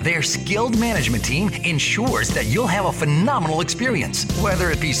way. Their skilled management team ensures that you'll have a phenomenal experience, whether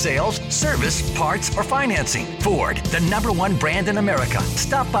it be sales, service, parts, or financing. Ford, the #1 brand in America.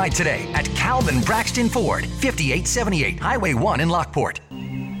 Stop by today at Calvin Braxton Ford, 5878 Highway 1 in Lockport.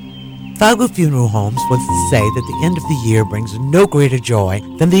 Falgout Funeral Homes wants to say that the end of the year brings no greater joy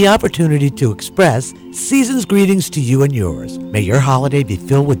than the opportunity to express season's greetings to you and yours. May your holiday be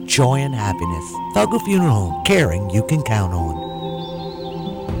filled with joy and happiness. Falgout Funeral Home, caring you can count on.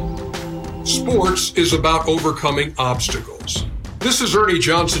 Sports is about overcoming obstacles. This is Ernie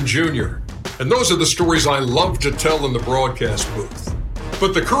Johnson Jr., and those are the stories I love to tell in the broadcast booth.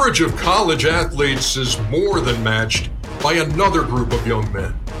 But the courage of college athletes is more than matched by another group of young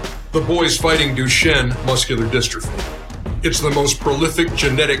men. The boys fighting Duchenne muscular dystrophy. It's the most prolific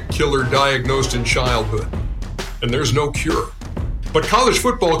genetic killer diagnosed in childhood, and there's no cure. But college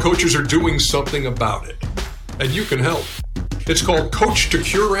football coaches are doing something about it, and you can help. It's called Coach to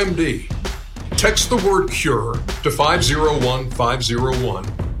Cure MD. Text the word CURE to 501-501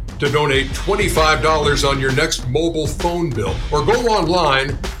 to donate $25 on your next mobile phone bill, or go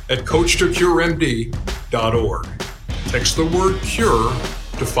online at coachtocuremd.org. Text the word CURE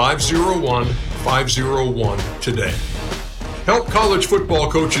to 501-501 today. Help college football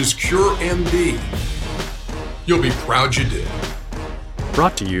coaches cure MD. You'll be proud you did.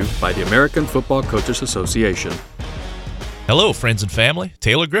 Brought to you by the American Football Coaches Association. Hello, friends and family.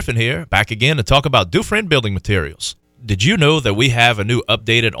 Taylor Griffin here, back again to talk about Dufresne Building Materials. Did you know that we have a new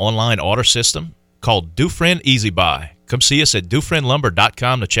updated online order system called Dufresne Easy Buy? Come see us at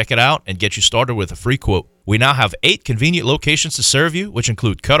DufresneLumber.com to check it out and get you started with a free quote. We now have 8 convenient locations to serve you, which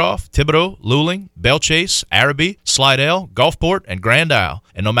include Cutoff, Thibodaux, Luling, Bellchase, Araby, Slidell, Gulfport, and Grand Isle.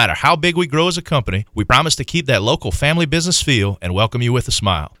 And no matter how big we grow as a company, we promise to keep that local family business feel and welcome you with a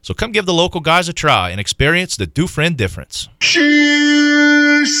smile. So come give the local guys a try and experience the Dufresne difference.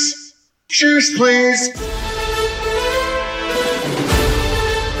 Cheers! Cheers, please!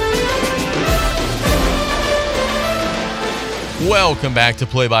 Welcome back to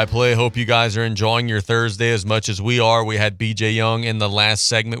Play by Play. Hope you guys are enjoying your Thursday as much as we are. We had BJ Young in the last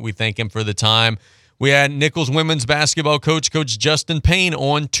segment. We thank him for the time. We had Nichols women's basketball coach Justin Payne,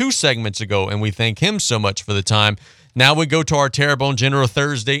 on 2 segments ago, and we thank him so much for the time. Now we go to our Terrebonne General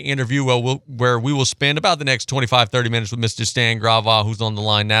Thursday interview where we will spend about the next 25-30 minutes with Mr. Stan Gravois, who's on the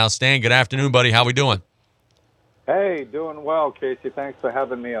line now. Stan, good afternoon, buddy. How we doing? Hey, doing well, Casey. Thanks for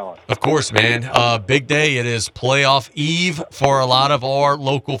having me on. Of course, man. Big day. It is playoff eve for a lot of our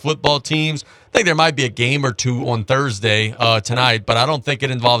local football teams. I think there might be a game or two on Thursday tonight, but I don't think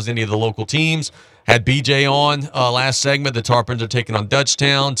it involves any of the local teams. Had BJ on last segment. The Tarpons are taking on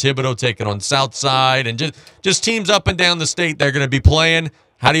Dutchtown, Thibodaux taking on Southside, and just teams up and down the state they're going to be playing.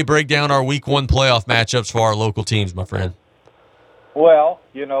 How do you break down our Week 1 playoff matchups for our local teams, my friend? Well,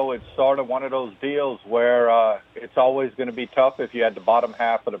 it's sort of one of those deals where it's always going to be tough if you had the bottom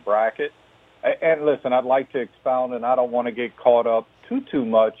half of the bracket. And listen, I'd like to expound, and I don't want to get caught up too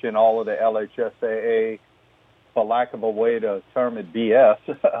much in all of the LHSAA, for lack of a way to term it, BS.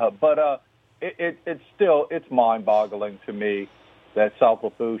 But it's mind-boggling to me that South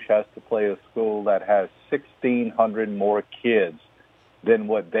Lafourche has to play a school that has 1,600 more kids than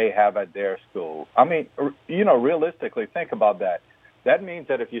what they have at their school. I mean, realistically, think about that. That means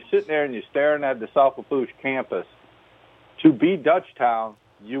that if you're sitting there and you're staring at the South Lafourche campus, to be Dutchtown,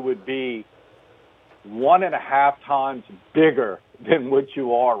 you would be 1.5 times bigger than what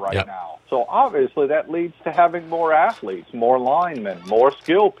you are right now. So obviously that leads to having more athletes, more linemen, more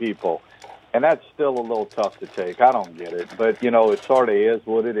skilled people. And that's still a little tough to take. I don't get it. But, it sort of is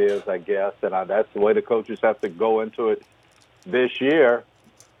what it is, I guess. And that's the way the coaches have to go into it this year.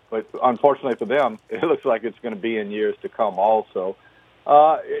 But unfortunately for them, it looks like it's going to be in years to come also.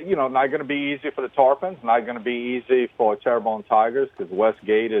 Not going to be easy for the Tarpons, not going to be easy for Terrebonne Tigers because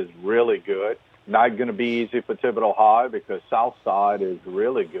Westgate is really good. Not going to be easy for Thibodaux High because Southside is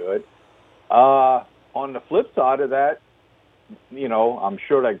really good. On the flip side of that, I'm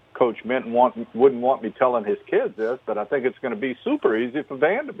sure that Coach Minton wouldn't want me telling his kids this, but I think it's going to be super easy for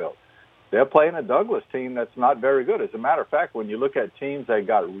Vanderbilt. they're playing a Douglas team that's not very good. As a matter of fact, when you look at teams that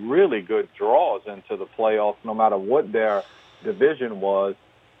got really good draws into the playoffs, no matter what their division was,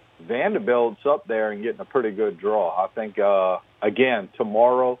 Vanderbilt's up there and getting a pretty good draw. I think, again,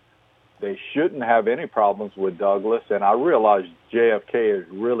 tomorrow they shouldn't have any problems with Douglas, and I realize JFK is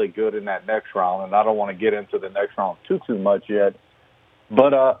really good in that next round, and I don't want to get into the next round too much yet,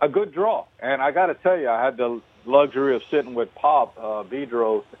 but a good draw. And I got to tell you, I had the luxury of sitting with Pop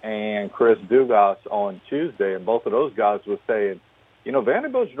Vidros and Chris Dugas on Tuesday, and both of those guys were saying,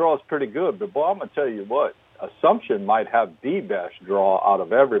 Vanderbilt's draw is pretty good, but boy, I'm going to tell you what, Assumption might have the best draw out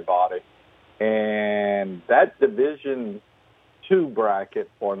of everybody, and that Division II bracket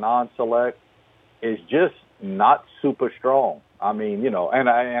for non-select is just not super strong. I mean,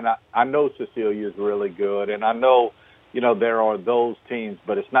 and I know Cecilia is really good, and I know, there are those teams,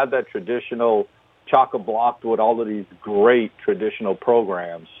 but it's not that traditional chock-a-block with all of these great traditional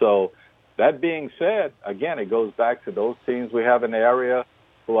programs. So that being said, again, it goes back to those teams we have in the area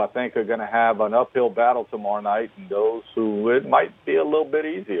who I think are going to have an uphill battle tomorrow night, and those who it might be a little bit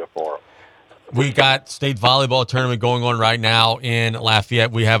easier for them. We got state volleyball tournament going on right now in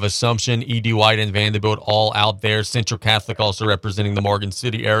Lafayette. We have Assumption, E.D. White, and Vanderbilt all out there. Central Catholic also representing the Morgan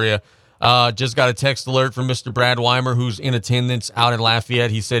City area. Just got a text alert from Mr. Brad Weimer, who's in attendance out in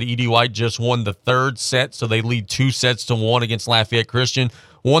Lafayette. He said E.D. White just won the third set, so they lead 2-1 against Lafayette Christian.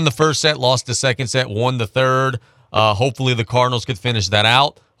 Won the first set, lost the second set, won the third. Hopefully the Cardinals could finish that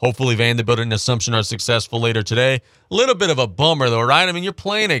out. Hopefully Vanderbilt and Assumption are successful later today. A little bit of a bummer, though, right? I mean, you're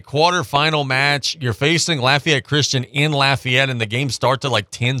playing a quarterfinal match. You're facing Lafayette Christian in Lafayette, and the game starts at like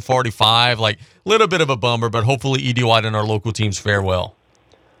 10:45. Like, a little bit of a bummer, but hopefully E.D. White and our local teams fare well.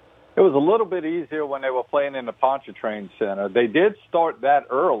 It was a little bit easier when they were playing in the Pontchartrain Center. They did start that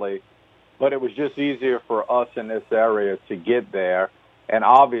early, but it was just easier for us in this area to get there. And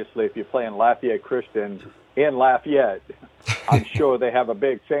obviously, if you're playing Lafayette Christian in Lafayette, I'm sure they have a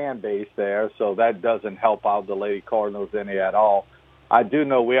big fan base there, so that doesn't help out the Lady Cardinals any at all. I do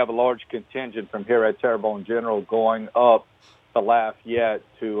know we have a large contingent from here at Terrebonne General going up to Lafayette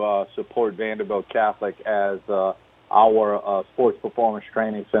to support Vanderbilt Catholic as our sports performance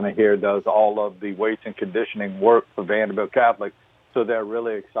training center here does all of the weights and conditioning work for Vanderbilt Catholic, so they're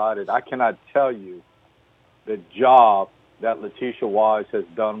really excited. I cannot tell you the job that Letitia Wise has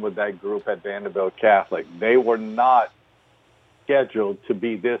done with that group at Vanderbilt Catholic. They were not scheduled to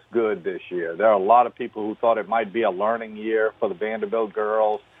be this good this year. There are a lot of people who thought it might be a learning year for the Vanderbilt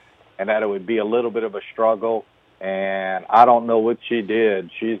girls and that it would be a little bit of a struggle. And I don't know what she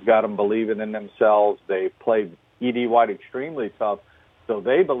did. She's got them believing in themselves. They played E.D. White extremely tough. So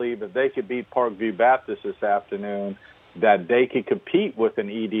they believe if they could beat Parkview Baptist this afternoon, that they could compete with an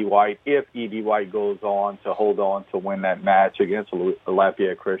E.D. White if E.D. White goes on to hold on to win that match against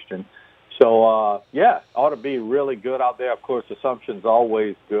Lafayette Christian. So, ought to be really good out there. Of course, Assumption's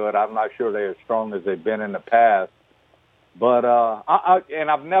always good. I'm not sure they're as strong as they've been in the past. But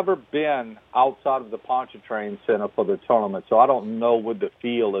I've never been outside of the Pontchartrain Center for the tournament, so I don't know what the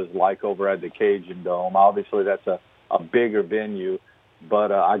feel is like over at the Cajun Dome. Obviously, that's a bigger venue.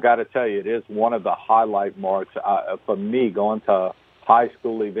 But I got to tell you, it is one of the highlight marks for me going to high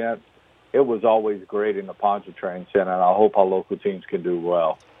school events. It was always great in the Pontchartrain Center, and I hope our local teams can do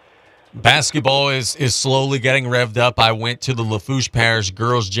well. Basketball is slowly getting revved up. I went to the Lafourche Parish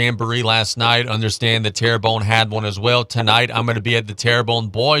Girls Jamboree last night. Understand that Terrebonne had one as well. Tonight, I'm going to be at the Terrebonne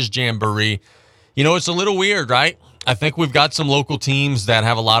Boys Jamboree. It's a little weird, right? I think we've got some local teams that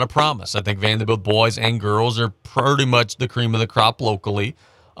have a lot of promise. I think Vanderbilt boys and girls are pretty much the cream of the crop locally.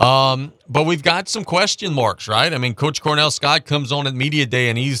 But we've got some question marks, right? I mean, Coach Cornell Scott comes on at Media Day,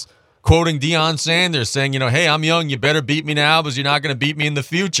 and he's quoting Deion Sanders saying, hey, I'm young, you better beat me now because you're not going to beat me in the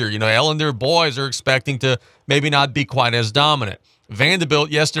future. Ellender boys are expecting to maybe not be quite as dominant. Vanderbilt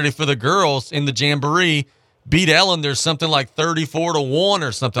yesterday for the girls in the Jamboree beat Ellender something like 34-1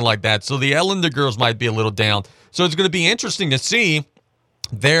 or something like that. So the Ellender girls might be a little down. So it's going to be interesting to see.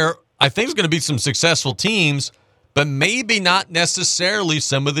 I think there's going to be some successful teams, but maybe not necessarily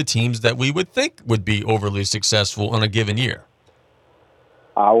some of the teams that we would think would be overly successful in a given year.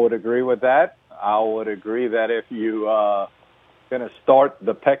 I would agree with that. I would agree that if you going to start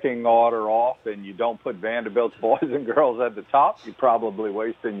the pecking order off and you don't put Vanderbilt's boys and girls at the top, you're probably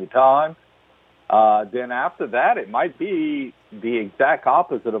wasting your time. Then after that, it might be the exact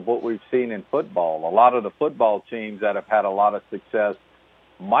opposite of what we've seen in football. A lot of the football teams that have had a lot of success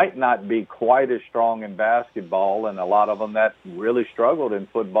might not be quite as strong in basketball, and a lot of them that really struggled in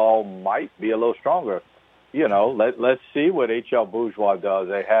football might be a little stronger. Let's see what H.L. Bourgeois does.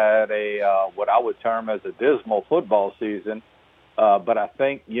 They had what I would term as a dismal football season, But I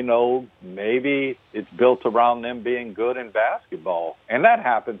think, maybe it's built around them being good in basketball. And that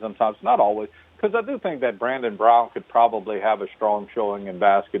happens sometimes, not always, because I do think that Brandon Brown could probably have a strong showing in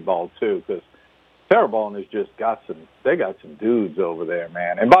basketball, too, because Terrebonne has just got some dudes over there,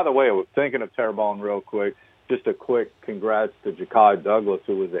 man. And by the way, thinking of Terrebonne real quick, just a quick congrats to Ja'Kai Douglas,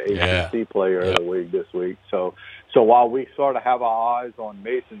 who was the ACC player of the week this week. So while we sort of have our eyes on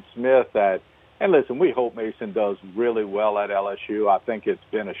Mason Smith and listen, we hope Mason does really well at LSU. I think it's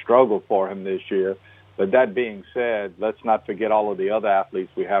been a struggle for him this year. But that being said, let's not forget all of the other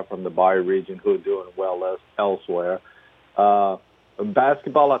athletes we have from the Bayou region who are doing well elsewhere.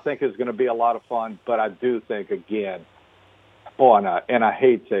 Basketball, I think, is going to be a lot of fun. But I do think, again, and I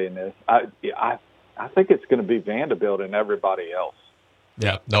hate saying this, I think it's going to be Vanderbilt and everybody else.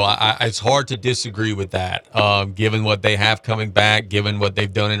 Yeah, no, it's hard to disagree with that, given what they have coming back, given what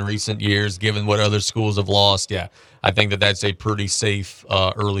they've done in recent years, given what other schools have lost. Yeah, I think that's a pretty safe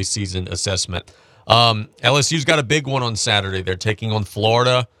early season assessment. LSU's got a big one on Saturday. They're taking on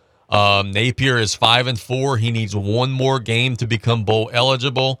Florida. Napier is 5-4. He needs one more game to become bowl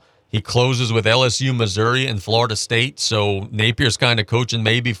eligible. He closes with LSU, Missouri, and Florida State. So Napier's kind of coaching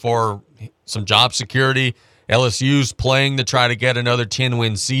maybe for some job security. LSU's playing to try to get another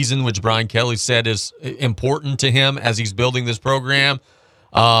 10-win season, which Brian Kelly said is important to him as he's building this program.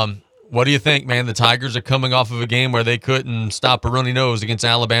 What do you think, man? The Tigers are coming off of a game where they couldn't stop a runny nose against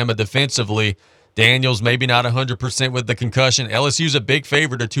Alabama defensively. Daniels maybe not 100% with the concussion. LSU's a big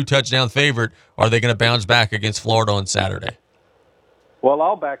favorite, a 2-touchdown favorite. Are they going to bounce back against Florida on Saturday? Well,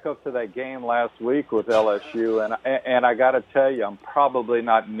 I'll back up to that game last week with LSU, and I got to tell you, I'm probably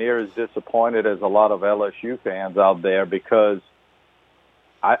not near as disappointed as a lot of LSU fans out there because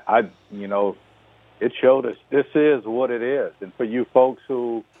it showed us this is what it is. And for you folks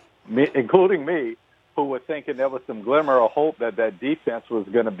including me, who were thinking there was some glimmer of hope that defense was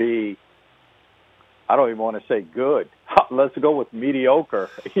going to be, I don't even want to say good. Let's go with mediocre.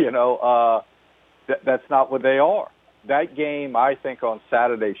 That's not what they are. That game, I think, on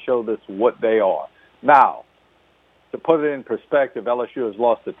Saturday showed us what they are. Now, to put it in perspective, LSU has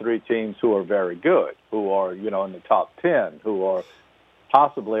lost to 3 teams who are very good, who are, in the top 10, who are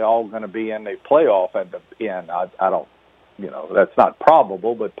possibly all going to be in a playoff at the end. I don't, that's not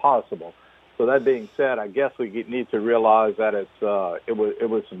probable, but possible. So that being said, I guess we need to realize that it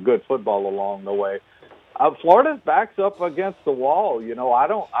was some good football along the way. Florida's backs up against the wall. I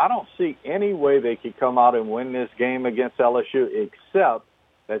don't see any way they could come out and win this game against LSU, except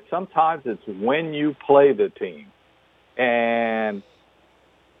that sometimes it's when you play the team. And,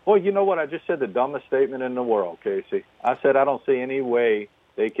 well, you know what? I just said the dumbest statement in the world, Casey. I said I don't see any way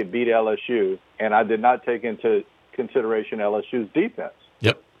they could beat LSU, and I did not take into consideration LSU's defense.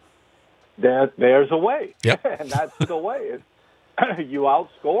 Yep. There's a way. Yep. And that's the way. You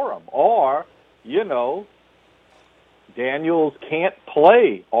outscore them. Or, Daniels can't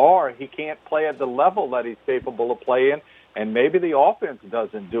play, or he can't play at the level that he's capable of playing, and maybe the offense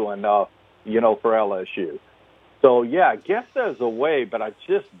doesn't do enough, for LSU. So, yeah, I guess there's a way, but I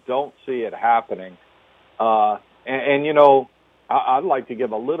just don't see it happening. I'd like to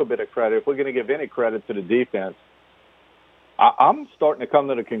give a little bit of credit. If we're going to give any credit to the defense, I'm starting to come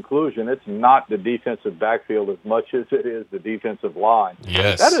to the conclusion it's not the defensive backfield as much as it is the defensive line.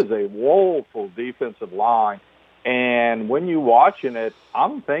 Yes. That is a woeful defensive line. And when you're watching it,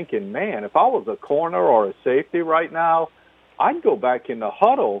 I'm thinking, man, if I was a corner or a safety right now, I'd go back in the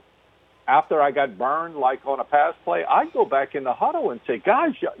huddle after I got burned, like on a pass play. I'd go back in the huddle and say,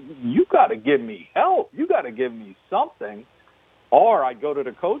 guys, you got to give me help. You got to give me something. Or I'd go to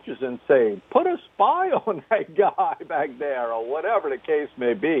the coaches and say, put a spy on that guy back there, or whatever the case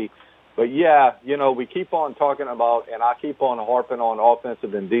may be. But, yeah, we keep on talking about, and I keep on harping on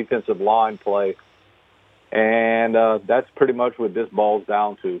offensive and defensive line play. And that's pretty much what this boils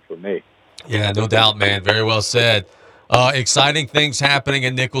down to for me. Yeah, no doubt, man. Very well said. Exciting things happening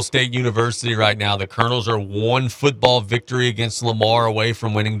at Nicholls State University right now. The Colonels are one football victory against Lamar away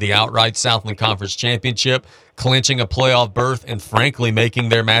from winning the outright Southland Conference Championship, clinching a playoff berth, and frankly making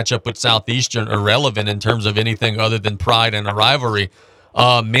their matchup with Southeastern irrelevant in terms of anything other than pride and a rivalry.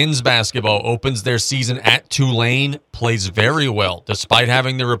 Men's basketball opens their season at Tulane, plays very well, despite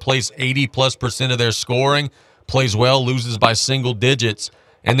having to replace 80+% of their scoring, plays well, loses by single digits.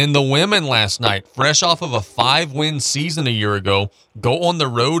 And then the women last night, fresh off of a 5-win season a year ago, go on the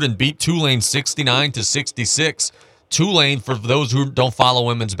road and beat Tulane 69-66. Tulane, for those who don't follow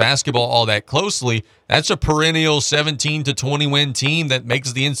women's basketball all that closely, that's a perennial 17 to 20 win team that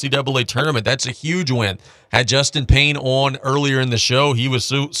makes the NCAA tournament. That's a huge win. Had Justin Payne on earlier in the show. He was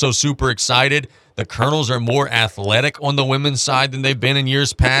so super excited. The Colonels are more athletic on the women's side than they've been in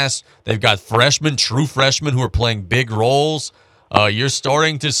years past. They've got freshmen, true freshmen, who are playing big roles. You're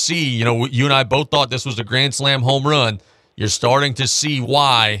starting to see, you and I both thought this was a Grand Slam home run. You're starting to see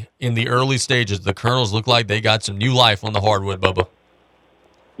why in the early stages the Colonels look like they got some new life on the hardwood, Bubba.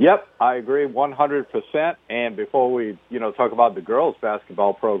 Yep, I agree 100%. And before we, talk about the girls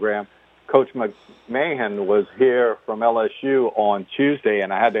basketball program, Coach McMahon was here from LSU on Tuesday,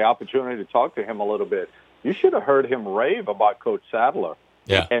 and I had the opportunity to talk to him a little bit. You should have heard him rave about Coach Sadler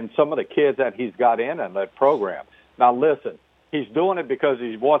and some of the kids that he's got in that program. Now, listen, he's doing it because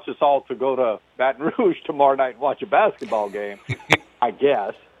he wants us all to go to Baton Rouge tomorrow night and watch a basketball game, I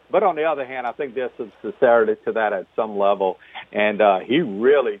guess. But on the other hand, I think there's some sincerity to that at some level. And he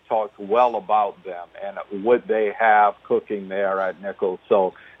really talked well about them and what they have cooking there at Nichols.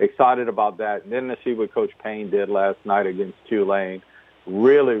 So excited about that. And then to see what Coach Payne did last night against Tulane,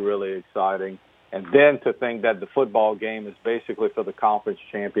 really, really exciting. And then to think that the football game is basically for the conference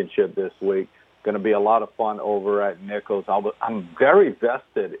championship this week. Going to be a lot of fun over at Nichols. I'm very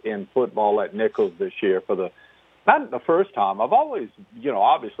vested in football at Nichols this year not the first time. I've always,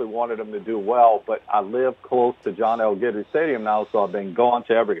 obviously wanted them to do well, but I live close to John L. Guidry Stadium now, so I've been going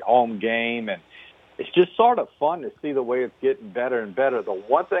to every home game, and it's just sort of fun to see the way it's getting better and better. The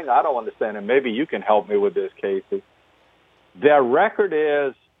one thing I don't understand, and maybe you can help me with this, Casey, their record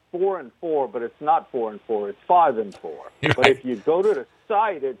is 4-4, but it's not 4-4. It's 5-4. You're but right. if you go to the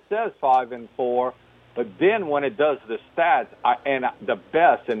site, it says 5-4. But then when it does the stats, the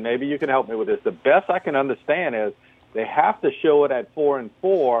best, and maybe you can help me with this, the best I can understand is they have to show it at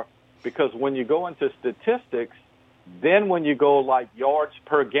 4-4 because when you go into statistics, then when you go like yards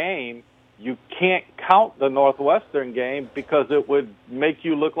per game, you can't count the Northwestern game because it would make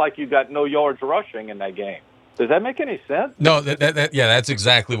you look like you got no yards rushing in that game. Does that make any sense? No, that's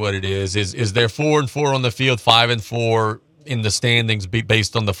exactly what it is. Is they're 4-4 on the field, 5-4 in the standings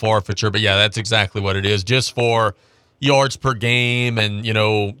based on the forfeiture. But yeah, that's exactly what it is. Just for yards per game and,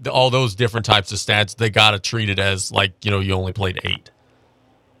 all those different types of stats, they got to treat it as like, you only played 8.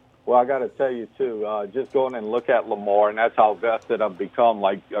 Well, I got to tell you, too, just going and look at Lamar, and that's how vested I've become.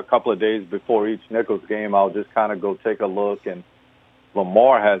 Like a couple of days before each Nichols game, I'll just kind of go take a look, and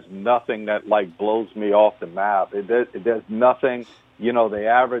Lamar has nothing that, blows me off the map. There's nothing. They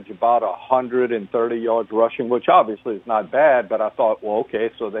average about 130 yards rushing, which obviously is not bad, but I thought, well,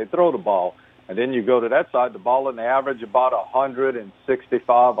 okay, so they throw the ball. And then you go to that side of the ball, and they average about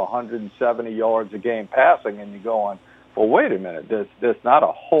 165, 170 yards a game passing, and you're going, well, wait a minute, there's not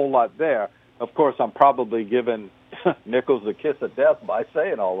a whole lot there. Of course, I'm probably giving Nichols a kiss of death by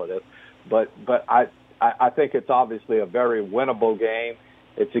saying all of this, but I think it's obviously a very winnable game.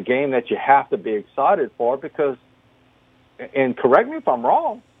 It's a game that you have to be excited for because, and correct me if I'm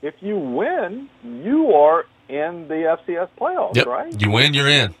wrong, if you win, you are in the FCS playoffs, yep. right? You win, you're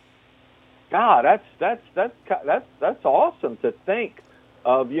in. God, that's awesome to think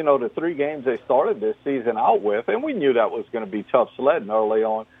of, the 3 games they started this season out with, and we knew that was going to be tough sledding early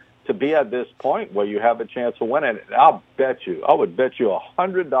on, to be at this point where you have a chance of winning it. I would bet you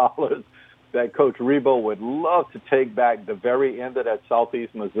 $100 that Coach Rebo would love to take back the very end of that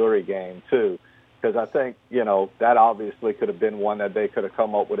Southeast Missouri game, too, because I think, that obviously could have been one that they could have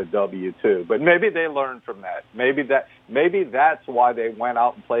come up with a W, too. But maybe they learned from that. Maybe that's why they went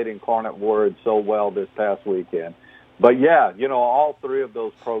out and played Incarnate Word so well this past weekend. But, yeah, all 3 of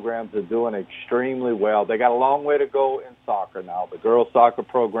those programs are doing extremely well. They got a long way to go in soccer now. The girls' soccer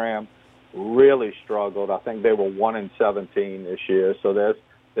program really struggled. I think they were 1-17 this year, so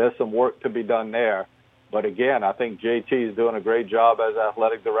there's some work to be done there. But, again, I think JT is doing a great job as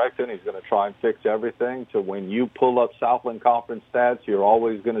athletic director, and he's going to try and fix everything to when you pull up Southland Conference stats, you're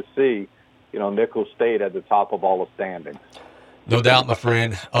always going to see, Nichols State at the top of all the standings. No doubt, my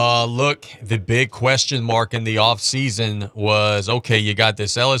friend. Look, the big question mark in the offseason was, okay, you got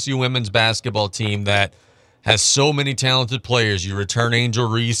this LSU women's basketball team that has so many talented players. You return Angel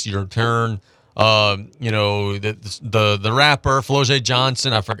Reese, you return the rapper, Floje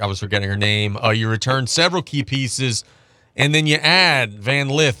Johnson. I was forgetting her name. You return several key pieces, and then you add Van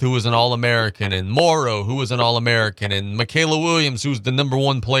Lith, who was an All-American, and Morrow, who was an All-American, and Michaela Williams, who's the number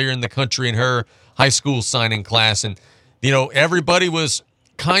 1 player in the country in her high school signing class. And, everybody was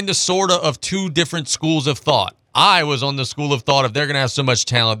kind of sort of 2 different schools of thought. I was on the school of thought if they're going to have so much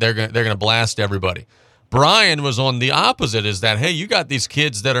talent, they're going to blast everybody. Brian was on the opposite, is that, hey, you got these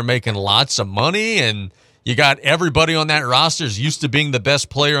kids that are making lots of money and, You got everybody on that roster is used to being the best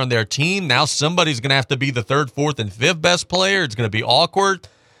player on their team. Now somebody's going to have to be the third, fourth, and fifth best player. It's going to be awkward.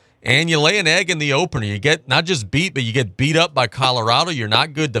 And you lay an egg in the opener. You get not just beat, but you get beat up by Colorado. You're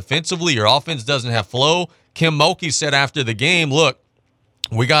not good defensively. Your offense doesn't have flow. Kim Mulkey said after the game, look,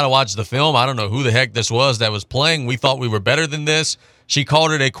 we got to watch the film. I don't know who the heck this was that was playing. We thought we were better than this. She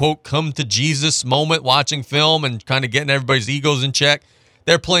called it a, quote, come to Jesus moment watching film and kind of getting everybody's egos in check.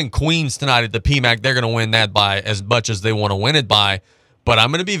 They're playing Queens tonight at the PMAC. They're going to win that by as much as they want to win it by. But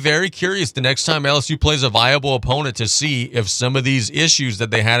I'm going to be very curious the next time LSU plays a viable opponent to see if some of these issues that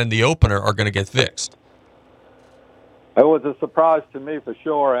they had in the opener are going to get fixed. It was a surprise to me for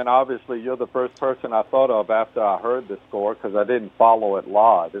sure, and obviously you're the first person I thought of after I heard the score because I didn't follow it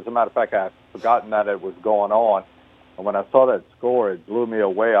live. As a matter of fact, I had forgotten that it was going on. And when I saw that score, it blew me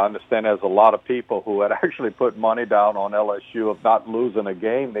away. I understand there's a lot of people who had actually put money down on LSU of not losing a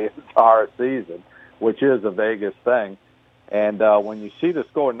game the entire season, which is a Vegas thing. And when you see the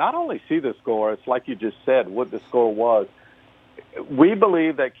score, not only see the score, it's like you just said, what the score was. We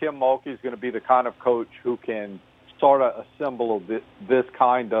believe that Kim Mulkey is going to be the kind of coach who can sort of assemble this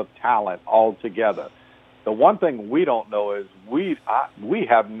kind of talent all together. The one thing we don't know is we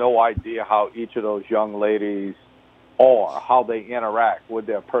have no idea how each of those young ladies are, how they interact, what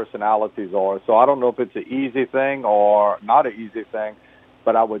their personalities are. So I don't know if it's an easy thing or not an easy thing,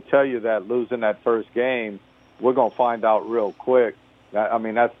 but I would tell you that losing that first game, we're going to find out real quick. I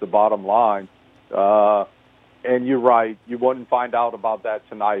mean, that's the bottom line. And you're right, you wouldn't find out about that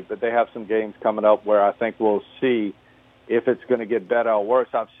tonight, but they have some games coming up where I think we'll see if it's going to get better or worse.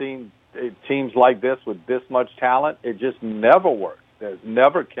 I've seen teams like this with this much talent, it just never works. There's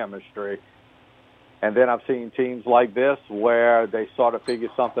never chemistry. And then I've seen teams like this where they sort of figure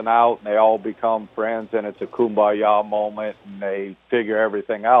something out and they all become friends and it's a kumbaya moment and they figure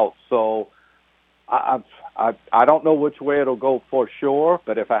everything out. So I don't know which way it'll go for sure,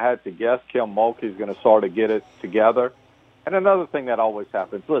 but if I had to guess, Kim Mulkey is going to sort of get it together. And another thing that always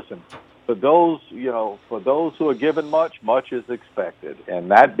happens, listen, for those who are given much is expected.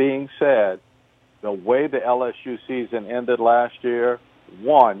 And that being said, the way the LSU season ended last year,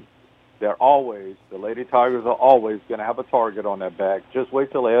 one, the Lady Tigers are always going to have a target on their back. Just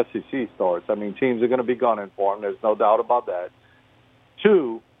wait till the SEC starts. I mean, teams are going to be gunning for them. There's no doubt about that.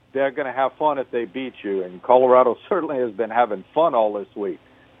 Two, they're going to have fun if they beat you, and Colorado certainly has been having fun all this week.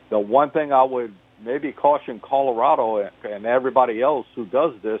 The one thing I would maybe caution Colorado and everybody else who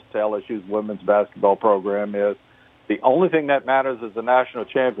does this to LSU's women's basketball program is the only thing that matters is the national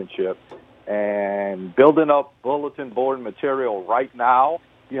championship, and building up bulletin board material right now,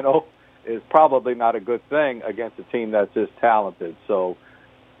 is probably not a good thing against a team that's this talented. So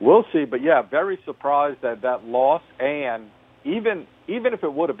we'll see. But, yeah, very surprised at that loss. And even if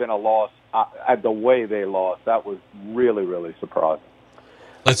it would have been a loss, at the way they lost, that was really, really surprising.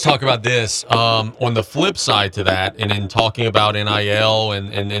 Let's talk about this. On the flip side to that, and in talking about NIL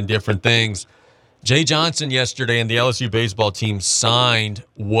and different things, Jay Johnson yesterday and the LSU baseball team signed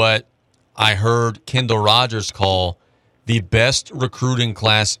what I heard Kendall Rogers call the best recruiting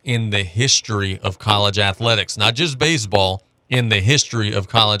class in the history of college athletics, not just baseball, in the history of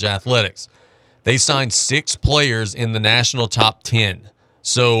college athletics. They signed 6 players in the national top 10.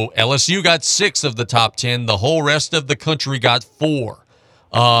 So LSU got 6 of the top 10. The whole rest of the country got 4.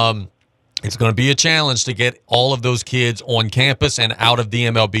 It's going to be a challenge to get all of those kids on campus and out of the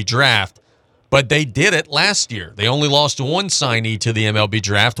MLB draft. But they did it last year. They only lost 1 signee to the MLB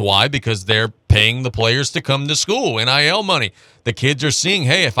draft. Why? Because they're paying the players to come to school, NIL money. The kids are seeing,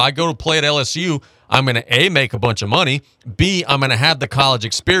 hey, if I go to play at LSU, I'm going to, A, make a bunch of money. B, I'm going to have the college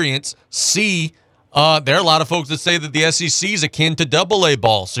experience. C, there are a lot of folks that say that the SEC is akin to AA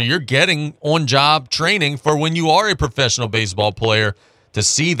ball. So you're getting on-job training for when you are a professional baseball player. To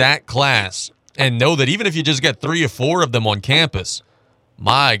see that class and know that even if you just get 3 or 4 of them on campus,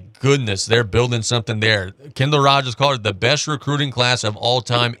 my goodness, they're building something there. Kendall Rogers called it the best recruiting class of all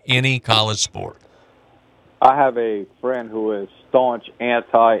time, any college sport. I have a friend who is staunch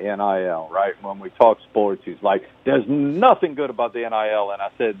anti-NIL, right? When we talk sports, he's like, there's nothing good about the NIL. And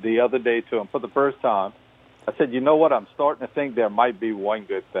I said the other day to him for the first time, I said, you know what? I'm starting to think there might be one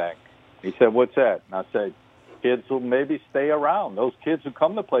good thing. He said, what's that? And I said, kids will maybe stay around. Those kids who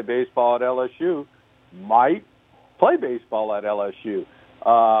come to play baseball at LSU might play baseball at LSU.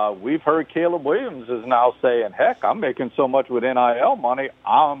 We've heard Caleb Williams is now saying, heck, I'm making so much with NIL money,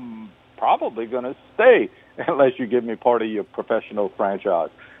 I'm probably going to stay unless you give me part of your professional franchise.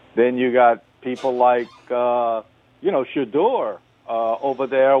 Then you got people like, Shador over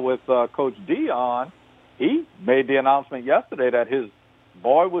there with Coach Dion. He made the announcement yesterday that his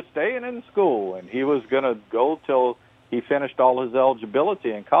boy was staying in school, and he was going to go till he finished all his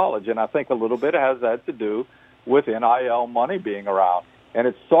eligibility in college. And I think a little bit has that to do with NIL money being around. And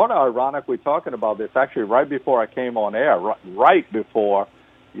it's sort of ironic we're talking about this actually right before I came on air, right before,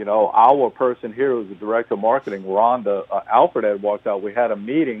 our person here who's the director of marketing, Rhonda Alfred, had walked out. We had a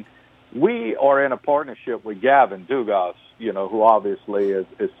meeting. We are in a partnership with Gavin Dugas, who obviously is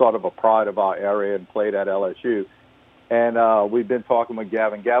sort of a pride of our area and played at LSU. And we've been talking with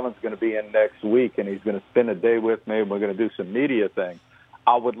Gavin. Gavin's going to be in next week, and he's going to spend a day with me, and we're going to do some media things.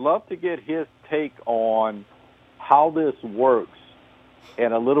 I would love to get his take on how this works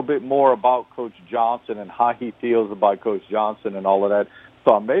and a little bit more about Coach Johnson and how he feels about Coach Johnson and all of that.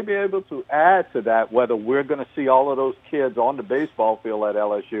 So I may be able to add to that whether we're going to see all of those kids on the baseball field at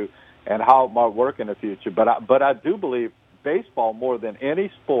LSU and how it might work in the future. But I do believe baseball, more than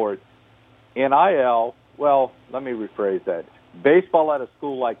any sport, NIL, well, let me rephrase that. Baseball at a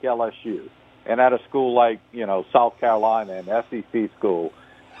school like LSU and at a school like, South Carolina, an SEC school,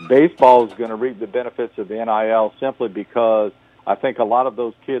 baseball is going to reap the benefits of the NIL simply because I think a lot of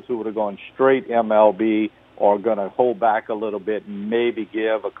those kids who would have gone straight MLB are going to hold back a little bit and maybe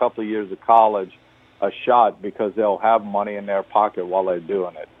give a couple of years of college a shot because they'll have money in their pocket while they're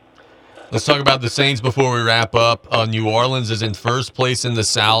doing it. Let's talk about the Saints before we wrap up. New Orleans is in first place in the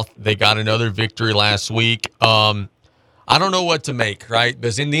South. They got another victory last week. I don't know what to make, right?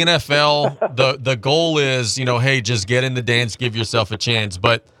 Because in the NFL, the goal is, hey, just get in the dance, give yourself a chance.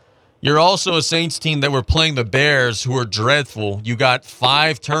 But you're also a Saints team that were playing the Bears, who are dreadful. You got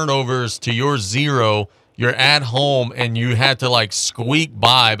 5 turnovers to your 0. You're at home, and you had to, squeak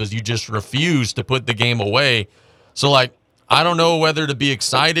by because you just refused to put the game away. So, I don't know whether to be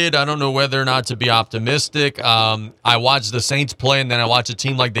excited. I don't know whether or not to be optimistic. I watch the Saints play, and then I watch a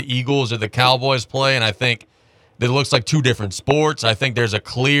team like the Eagles or the Cowboys play, and I think it looks like 2 different sports. I think there's a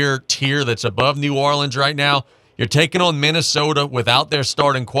clear tier that's above New Orleans right now. You're taking on Minnesota without their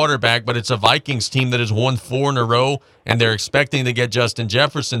starting quarterback, but it's a Vikings team that has won 4 in a row, and they're expecting to get Justin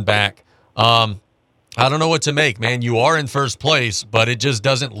Jefferson back. I don't know what to make, man. You are in first place, but it just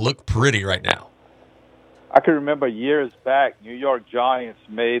doesn't look pretty right now. I can remember years back, New York Giants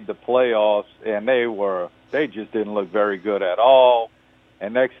made the playoffs, and they just didn't look very good at all.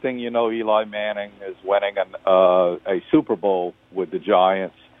 And next thing you know, Eli Manning is winning a Super Bowl with the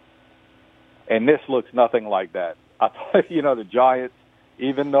Giants. And this looks nothing like that. I thought, the Giants,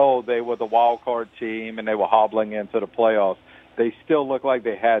 even though they were the wild card team and they were hobbling into the playoffs, they still look like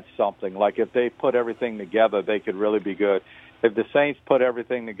they had something. Like if they put everything together, they could really be good. If the Saints put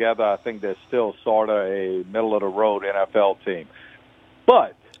everything together, I think they're still sort of a middle-of-the-road NFL team.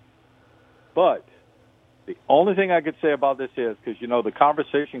 But the only thing I could say about this is, because, the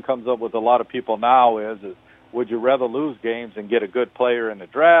conversation comes up with a lot of people now is would you rather lose games and get a good player in the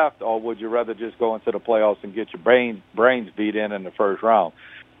draft, or would you rather just go into the playoffs and get your brains beat in the first round?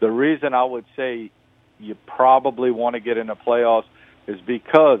 The reason I would say you probably want to get in the playoffs is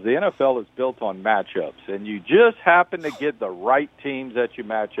because the NFL is built on matchups, and you just happen to get the right teams that you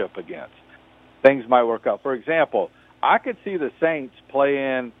match up against. Things might work out. For example, I could see the Saints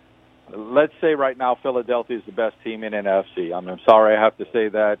playing, let's say right now Philadelphia is the best team in NFC. I'm sorry I have to say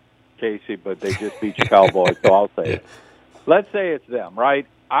that, Casey, but they just beat the Cowboys, so I'll say it. Let's say it's them, right?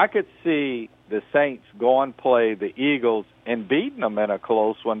 I could see the Saints go and play the Eagles and beating them in a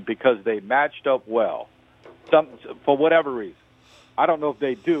close one because they matched up well. For whatever reason. I don't know if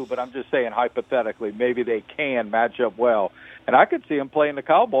they do, but I'm just saying hypothetically, maybe they can match up well. And I could see them playing the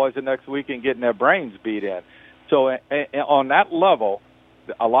Cowboys the next week and getting their brains beat in. So on that level,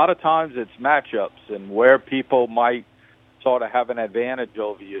 a lot of times it's matchups and where people might sort of have an advantage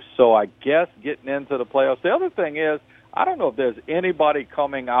over you. So I guess getting into the playoffs. The other thing is, I don't know if there's anybody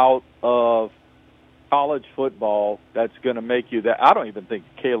coming out of college football that's going to make you that. I don't even think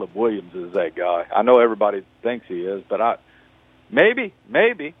Caleb Williams is that guy. I know everybody thinks he is, but maybe,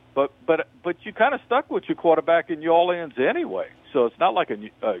 but you kind of stuck with your quarterback in New Orleans anyway. So it's not like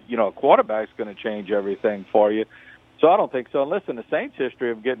a quarterback's going to change everything for you. So I don't think so. And listen, the Saints'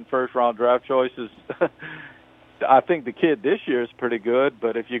 history of getting first-round draft choices, I think the kid this year is pretty good.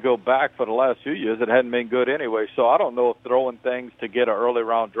 But if you go back for the last few years, it hadn't been good anyway. So I don't know if throwing things to get an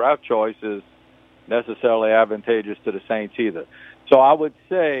early-round draft choice is necessarily advantageous to the Saints either. So I would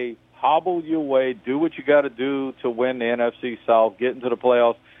say hobble your way, do what you got to do to win the NFC South, get into the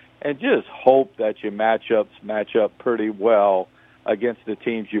playoffs, and just hope that your matchups match up pretty well against the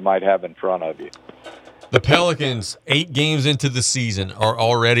teams you might have in front of you. The Pelicans, 8 games into the season, are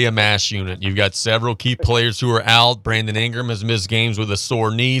already a mash unit. You've got several key players who are out. Brandon Ingram has missed games with a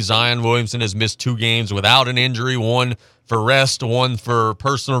sore knee. Zion Williamson has missed 2 games without an injury, one for rest, one for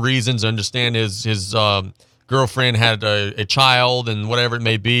personal reasons. I understand his girlfriend had a child and whatever it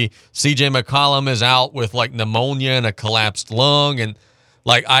may be. CJ McCollum is out with like pneumonia and a collapsed lung. And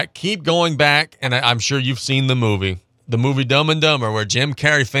like, I keep going back, and I'm sure you've seen the movie Dumb and Dumber, where Jim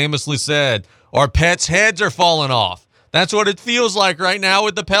Carrey famously said, our pets' heads are falling off. That's what it feels like right now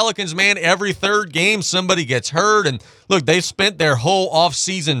with the Pelicans, man. Every third game, somebody gets hurt. And look, they've spent their whole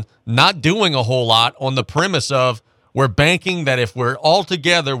offseason not doing a whole lot on the premise of we're banking that if we're all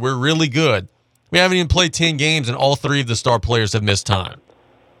together, we're really good. We haven't even played 10 games, and all 3 of the star players have missed time.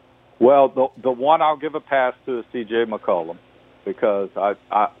 Well, the one I'll give a pass to is C.J. McCollum, because I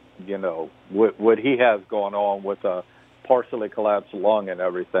what he has going on with a partially collapsed lung and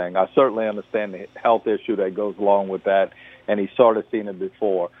everything. I certainly understand the health issue that goes along with that, and he's sort of seen it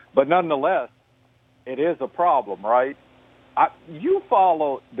before. But nonetheless, it is a problem, right? You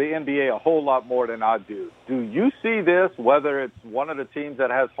follow the NBA a whole lot more than I do. Do you see this, whether it's one of the teams that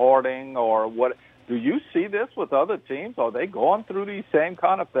has Harding or what? Do you see this with other teams? Are they going through these same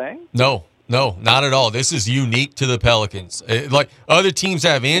kind of things? No, not at all. This is unique to the Pelicans. Like, other teams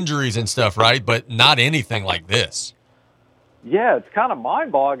have injuries and stuff, right? But not anything like this. Yeah, it's kind of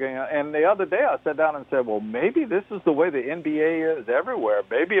mind-boggling. And the other day I sat down and said, well, maybe this is the way the NBA is everywhere.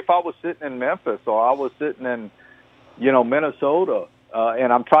 Maybe if I was sitting in Memphis or I was sitting in, Minnesota,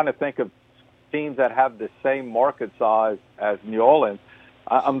 and I'm trying to think of teams that have the same market size as New Orleans,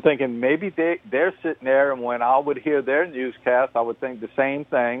 I'm thinking maybe they're sitting there, and when I would hear their newscast, I would think the same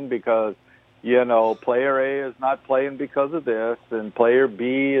thing because, player A is not playing because of this, and player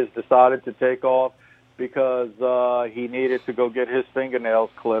B has decided to take off because he needed to go get his fingernails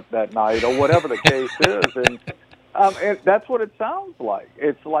clipped that night, or whatever the case is. And that's what it sounds like.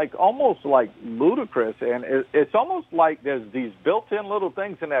 It's like almost like ludicrous, and it's almost like there's these built-in little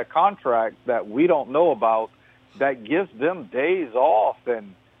things in that contract that we don't know about that gives them days off.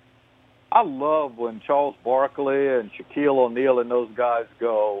 And I love when Charles Barkley and Shaquille O'Neal and those guys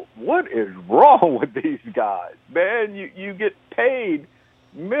go, what is wrong with these guys? Man, you get paid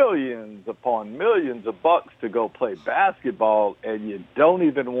millions upon millions of bucks to go play basketball, and you don't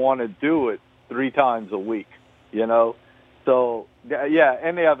even want to do it 3 times a week, So, yeah,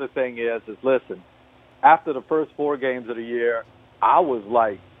 and the other thing is listen, after the first 4 games of the year, I was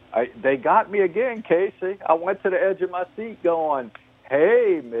like, they got me again, Casey. I went to the edge of my seat going,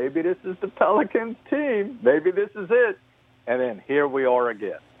 hey, maybe this is the Pelicans team. Maybe this is it. And then here we are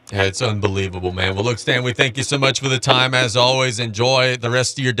again. Yeah, it's unbelievable, man. Well, look, Stan, we thank you so much for the time. As always, enjoy the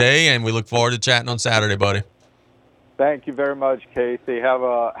rest of your day, and we look forward to chatting on Saturday, buddy. Thank you very much, Casey. Have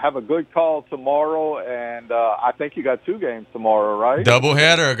a good call tomorrow, and I think you got 2 games tomorrow, right?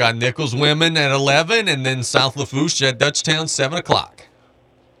 Doubleheader. I got Nichols Women at 11, and then South Lafourche at Dutchtown 7 o'clock.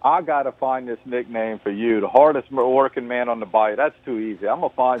 I got to find this nickname for you, the hardest working man on the bayou. That's too easy. I'm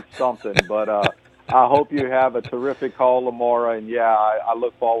going to find something, but I hope you have a terrific call tomorrow, and, yeah, I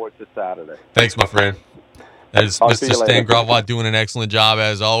look forward to Saturday. Thanks, my friend. That is Mr. Stan Gravois doing an excellent job,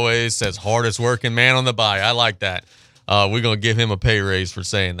 as always. Says hardest working man on the bayou. I like that. We're going to give him a pay raise for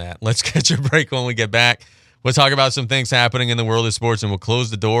saying that. Let's catch a break when we get back. We'll talk about some things happening in the world of sports, and we'll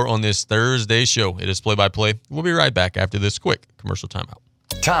close the door on this Thursday show. It is Play-by-Play. We'll be right back after this quick commercial timeout.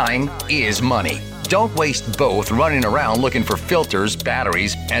 Time is money. Don't waste both running around looking for filters,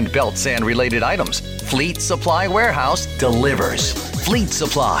 batteries, and belt sand related items. Fleet Supply Warehouse delivers. Fleet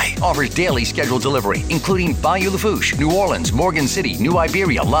Supply offers daily scheduled delivery, including Bayou Lafourche, New Orleans, Morgan City, New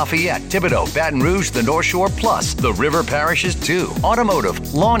Iberia, Lafayette, Thibodaux, Baton Rouge, the North Shore, plus the river parishes too.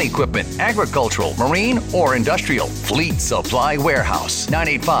 Automotive, lawn equipment, agricultural, marine, or industrial. Fleet Supply Warehouse,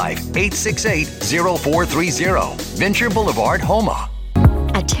 985-868-0430. Venture Boulevard, Houma.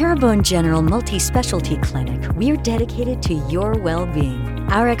 At Terrebonne General Multi-Specialty Clinic, we're dedicated to your well-being.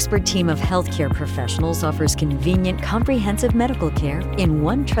 Our expert team of healthcare professionals offers convenient, comprehensive medical care in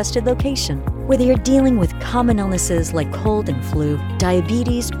one trusted location. Whether you're dealing with common illnesses like cold and flu,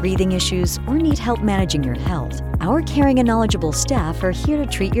 diabetes, breathing issues, or need help managing your health, our caring and knowledgeable staff are here to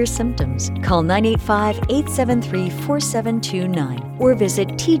treat your symptoms. Call 985-873-4729 or visit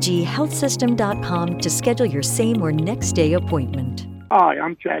tghealthsystem.com to schedule your same or next day appointment. Hi,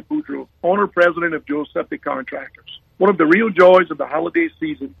 I'm Chad Boudreau, owner-president of Joe Septic Contractors. One of the real joys of the holiday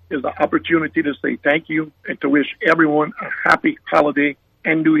season is the opportunity to say thank you and to wish everyone a happy holiday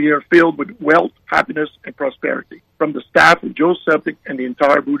and New Year filled with wealth, happiness, and prosperity. From the staff of Joe Septic and the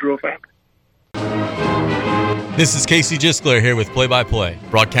entire Boudreau family. This is Casey Gisclair here with Play-by-Play.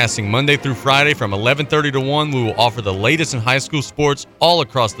 Broadcasting Monday through Friday from 11:30 to 1, we will offer the latest in high school sports all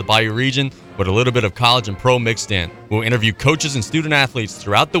across the Bayou region, with a little bit of college and pro mixed in. We'll interview coaches and student athletes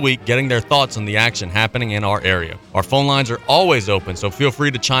throughout the week, getting their thoughts on the action happening in our area. Our phone lines are always open, so feel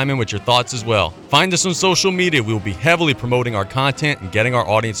free to chime in with your thoughts as well. Find us on social media. We will be heavily promoting our content and getting our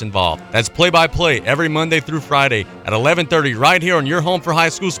audience involved. That's play-by-play every Monday through Friday at 11:30 right here on your home for high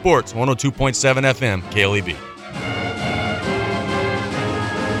school sports, 102.7 FM, KLEB.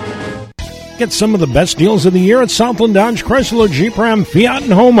 Get some of the best deals of the year at Southland Dodge Chrysler Jeep Ram Fiat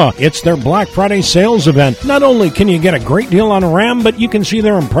and Homa. It's their Black Friday sales event. Not only can you get a great deal on a Ram, but you can see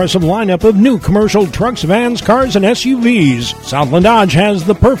their impressive lineup of new commercial trucks, vans, cars, and SUVs. Southland Dodge has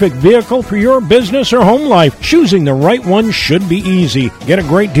the perfect vehicle for your business or home life. Choosing the right one should be easy. Get a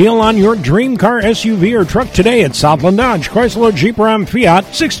great deal on your dream car, SUV, or truck today at Southland Dodge Chrysler Jeep Ram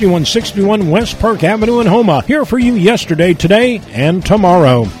Fiat, 6161 West Park Avenue in Homa. Here for you yesterday, today, and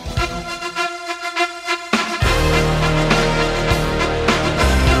tomorrow.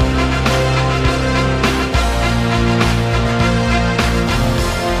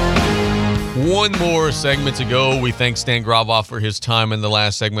 One more segment to go. We thank Stan Gravois for his time in the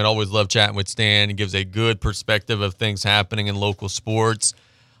last segment. Always love chatting with Stan. He gives a good perspective of things happening in local sports.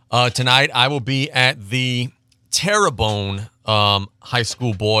 Tonight, I will be at the Terrebonne High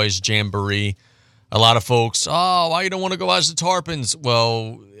School Boys Jamboree. A lot of folks, why you don't want to go watch the Tarpons?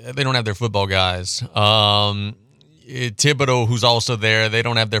 Well, they don't have their football guys. Thibodaux, who's also there, they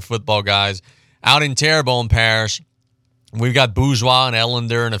don't have their football guys. Out in Terrebonne Parish, we've got Bourgeois and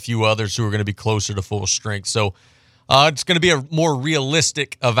Ellender and a few others who are going to be closer to full strength. So it's going to be a more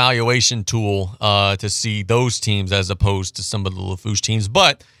realistic evaluation tool to see those teams as opposed to some of the Lafourche teams.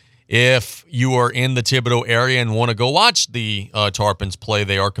 But if you are in the Thibodaux area and want to go watch the Tarpons play,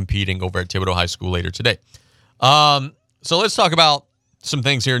 they are competing over at Thibodaux High School later today. So let's talk about some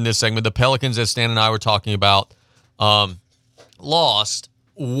things here in this segment. The Pelicans, as Stan and I were talking about, lost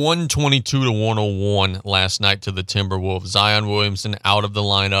 122-101 last night to the Timberwolves. Zion Williamson out of the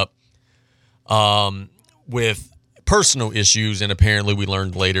lineup with personal issues, and apparently we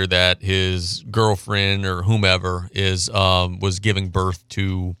learned later that his girlfriend or whomever was giving birth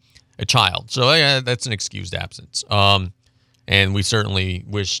to a child. So that's an excused absence. And we certainly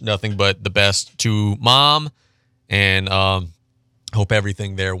wish nothing but the best to Mom, and hope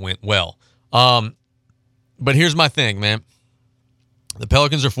everything there went well. But here's my thing, man. The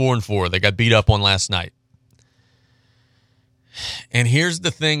Pelicans are 4-4. They got beat up on last night. And here's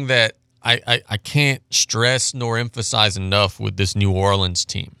the thing that I can't stress nor emphasize enough with this New Orleans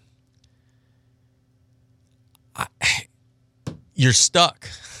team. You're stuck.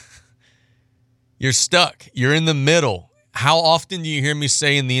 You're stuck. You're in the middle. How often do you hear me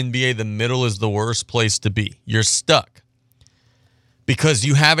say in the NBA the middle is the worst place to be? You're stuck. Because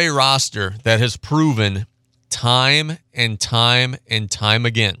you have a roster that has proven time and time and time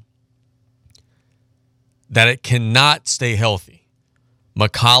again that it cannot stay healthy.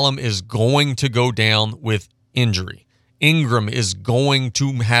 McCollum is going to go down with injury. Ingram is going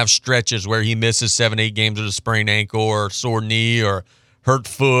to have stretches where he misses 7-8 games with a sprained ankle or a sore knee or hurt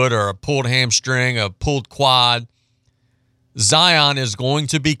foot or a pulled hamstring, a pulled quad. Zion is going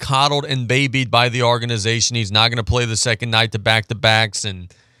to be coddled and babied by the organization. He's not going to play the second night to back-to-backs, and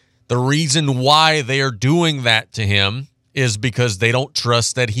the reason why they are doing that to him is because they don't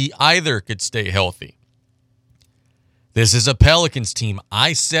trust that he either could stay healthy. This is a Pelicans team.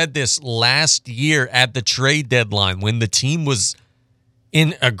 I said this last year at the trade deadline when the team was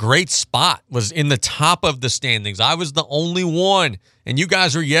in a great spot, was in the top of the standings. I was the only one, and you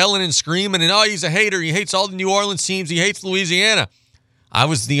guys were yelling and screaming, and he's a hater. He hates all the New Orleans teams. He hates Louisiana. I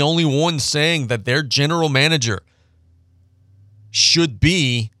was the only one saying that their general manager should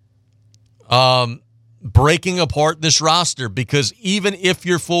be breaking apart this roster, because even if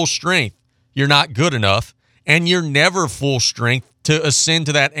you're full strength, you're not good enough, and you're never full strength to ascend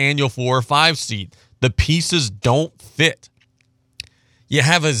to that annual 4 or 5 seed. The pieces don't fit. You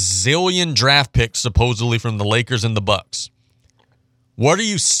have a zillion draft picks supposedly from the Lakers and the Bucks. What are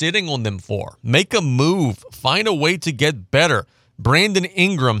you sitting on them for? Make a move. Find a way to get better. Brandon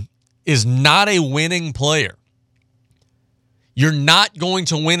Ingram is not a winning player. You're not going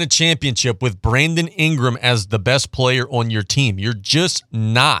to win a championship with Brandon Ingram as the best player on your team. You're just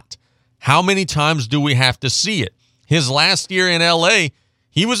not. How many times do we have to see it? His last year in L.A.,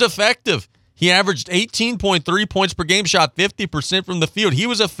 he was effective. He averaged 18.3 points per game, shot 50% from the field. He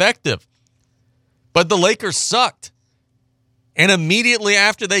was effective. But the Lakers sucked. And immediately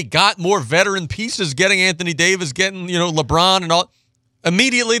after they got more veteran pieces, getting Anthony Davis, getting, LeBron and all,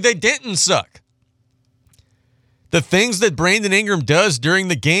 immediately they didn't suck. The things that Brandon Ingram does during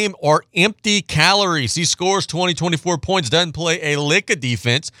the game are empty calories. He scores 20, 24 points, doesn't play a lick of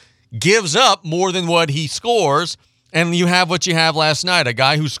defense, gives up more than what he scores, and you have what you have last night, a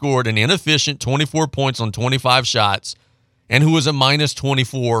guy who scored an inefficient 24 points on 25 shots and who was a minus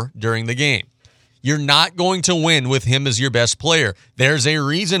 24 during the game. You're not going to win with him as your best player. There's a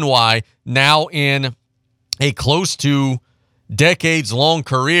reason why now in a close to decades-long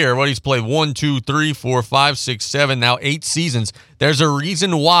career, what he's played 1, 2, 3, 4, 5, 6, 7, now 8 seasons. There's a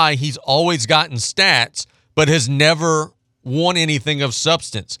reason why he's always gotten stats, but has never won anything of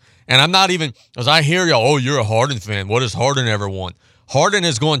substance. And I'm not even, as I hear y'all, oh, you're a Harden fan. What has Harden ever won? Harden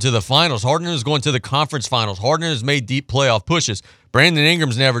has gone to the finals. Harden has gone to the conference finals. Harden has made deep playoff pushes. Brandon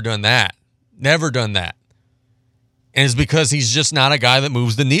Ingram's never done that. Never done that. And it's because he's just not a guy that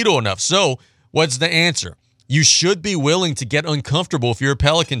moves the needle enough. So what's the answer? You should be willing to get uncomfortable if you're a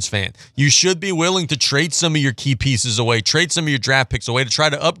Pelicans fan. You should be willing to trade some of your key pieces away, trade some of your draft picks away to try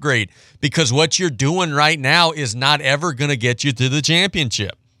to upgrade, because what you're doing right now is not ever going to get you to the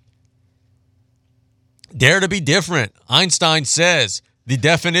championship. Dare to be different. Einstein says the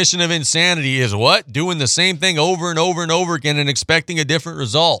definition of insanity is what? Doing the same thing over and over and over again and expecting a different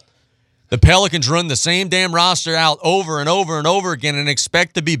result. The Pelicans run the same damn roster out over and over and over again and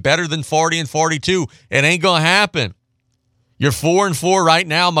expect to be better than 40 and 42. It ain't going to happen. You're 4-4 right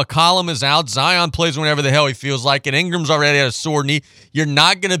now. McCollum is out. Zion plays whenever the hell he feels like it. Ingram's already had a sore knee. You're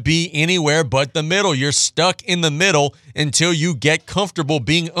not going to be anywhere but the middle. You're stuck in the middle until you get comfortable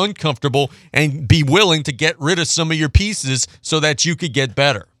being uncomfortable and be willing to get rid of some of your pieces so that you could get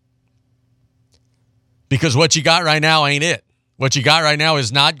better. Because what you got right now ain't it. What you got right now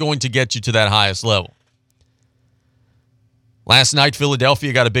is not going to get you to that highest level. Last night,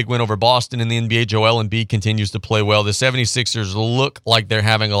 Philadelphia got a big win over Boston in the NBA. Joel Embiid continues to play well. The 76ers look like they're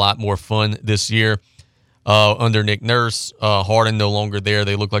having a lot more fun this year under Nick Nurse. Harden no longer there.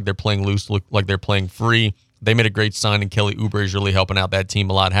 They look like they're playing loose, look like they're playing free. They made a great signing. Kelly Oubre is really helping out that team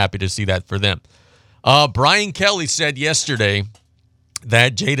a lot. Happy to see that for them. Brian Kelly said yesterday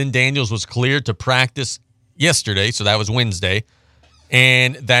that Jaden Daniels was cleared to practice yesterday, so that was Wednesday,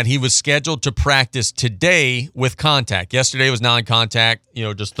 and that he was scheduled to practice today with contact. Yesterday was non-contact,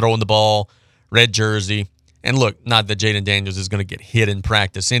 just throwing the ball, red jersey. And look, not that Jaden Daniels is going to get hit in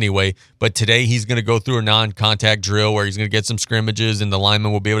practice anyway, but today he's going to go through a non-contact drill where he's going to get some scrimmages and the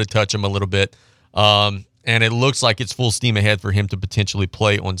lineman will be able to touch him a little bit. And it looks like it's full steam ahead for him to potentially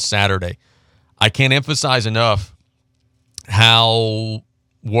play on Saturday. I can't emphasize enough how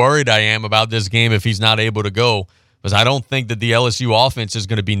worried I am about this game if he's not able to go, because I don't think that the LSU offense is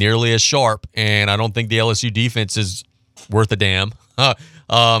going to be nearly as sharp, and I don't think the LSU defense is worth a damn.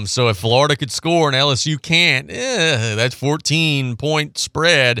 So if Florida could score and LSU can't, that 14-point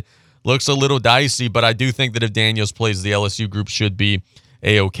spread looks a little dicey, but I do think that if Daniels plays, the LSU group should be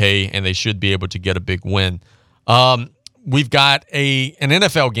A-okay, and they should be able to get a big win. We've got an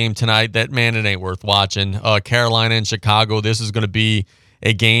NFL game tonight that, man, it ain't worth watching. Carolina and Chicago, this is going to be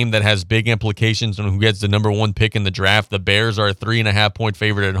a game that has big implications on who gets the number 1 pick in the draft. The Bears are a 3.5-point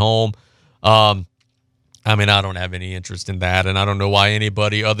favorite at home. I don't have any interest in that, and I don't know why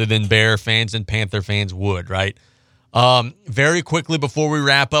anybody other than Bear fans and Panther fans would, right? Very quickly before we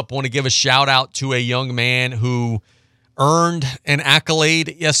wrap up, I want to give a shout-out to a young man who earned an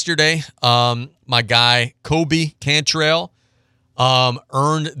accolade yesterday. My guy, Kobe Cantrell,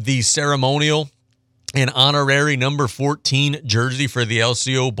 earned the ceremonial an honorary number 14 jersey for the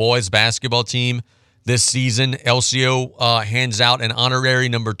LCO boys basketball team this season. LCO hands out an honorary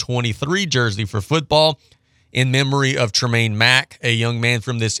number 23 jersey for football in memory of Tremaine Mack, a young man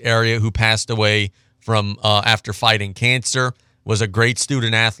from this area who passed away from after fighting cancer, was a great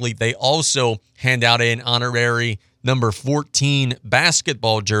student athlete. They also hand out an honorary number 14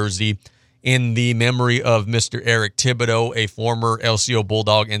 basketball jersey in the memory of Mr. Eric Thibodeau, a former LCO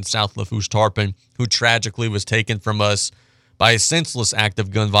Bulldog and South Lafourche Tarpon, who tragically was taken from us by a senseless act of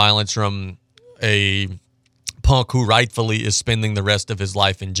gun violence from a punk who rightfully is spending the rest of his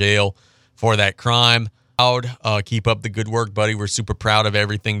life in jail for that crime. Keep up the good work, buddy. We're super proud of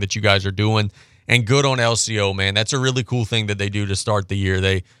everything that you guys are doing. And good on LCO, man. That's a really cool thing that they do to start the year.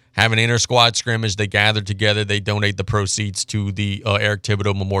 They have an inter-squad scrimmage. They gather together. They donate the proceeds to the Eric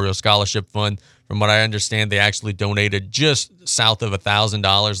Thibodeau Memorial Scholarship Fund. From what I understand, they actually donated just south of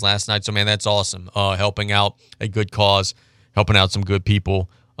 $1,000 last night. So, man, that's awesome. Helping out a good cause, helping out some good people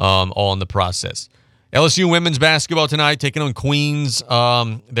all in the process. LSU women's basketball tonight taking on Queens. They're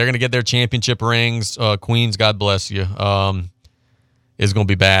going to get their championship rings. Queens, God bless you. Is going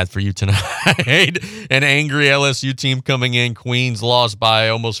to be bad for you tonight. An angry LSU team coming in. Queens lost by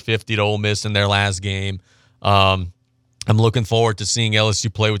almost 50 to Ole Miss in their last game. I'm looking forward to seeing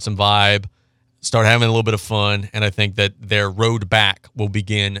LSU play with some vibe. start having a little bit of fun, and I think that their road back will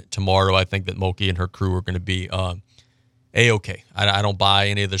begin tomorrow. I think that Mulkey and her crew are going to be A-okay. I don't buy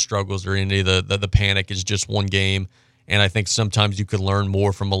any of the struggles or any of the panic. It's just one game, and I think sometimes you could learn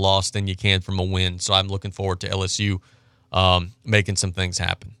more from a loss than you can from a win. So I'm looking forward to LSU making some things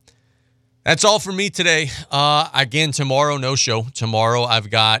happen. That's all for me today. Again, tomorrow, no show. Tomorrow,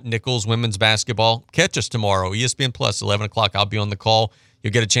 I've got Nichols women's basketball. Catch us tomorrow, ESPN Plus, 11 o'clock. I'll be on the call.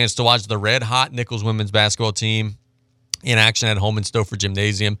 You'll get a chance to watch the red-hot Nichols women's basketball team in action at home in Stouffer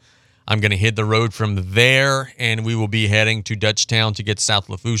Gymnasium. I'm going to hit the road from there, and we will be heading to Dutchtown to get South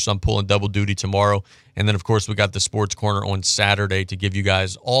Lafourche. So I'm pulling double duty tomorrow. And then, of course, we got the Sports Corner on Saturday to give you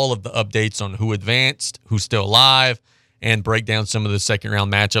guys all of the updates on who advanced, who's still alive, and break down some of the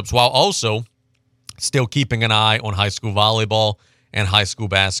second-round matchups, while also still keeping an eye on high school volleyball and high school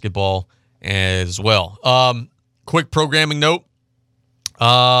basketball as well. Quick programming note,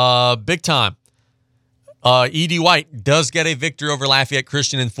 big time. E.D. White does get a victory over Lafayette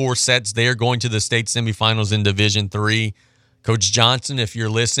Christian in 4 sets. They are going to the state semifinals in Division III. Coach Johnson, if you're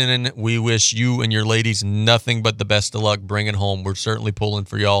listening, we wish you and your ladies nothing but the best of luck bringing home. We're certainly pulling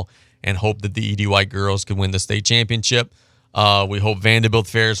for y'all and hope that the E.D. White girls can win the state championship. We hope Vanderbilt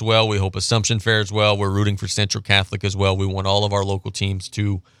fares well. We hope Assumption fares well. We're rooting for Central Catholic as well. We want all of our local teams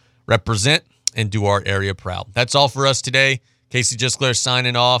to represent and do our area proud. That's all for us today. Casey Gisclair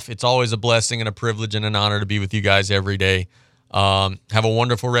signing off. It's always a blessing and a privilege and an honor to be with you guys every day. Have a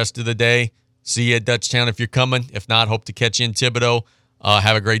wonderful rest of the day. See you at Dutchtown if you're coming. If not, hope to catch you in Thibodaux.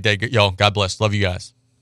 Have a great day, y'all. God bless. Love you guys.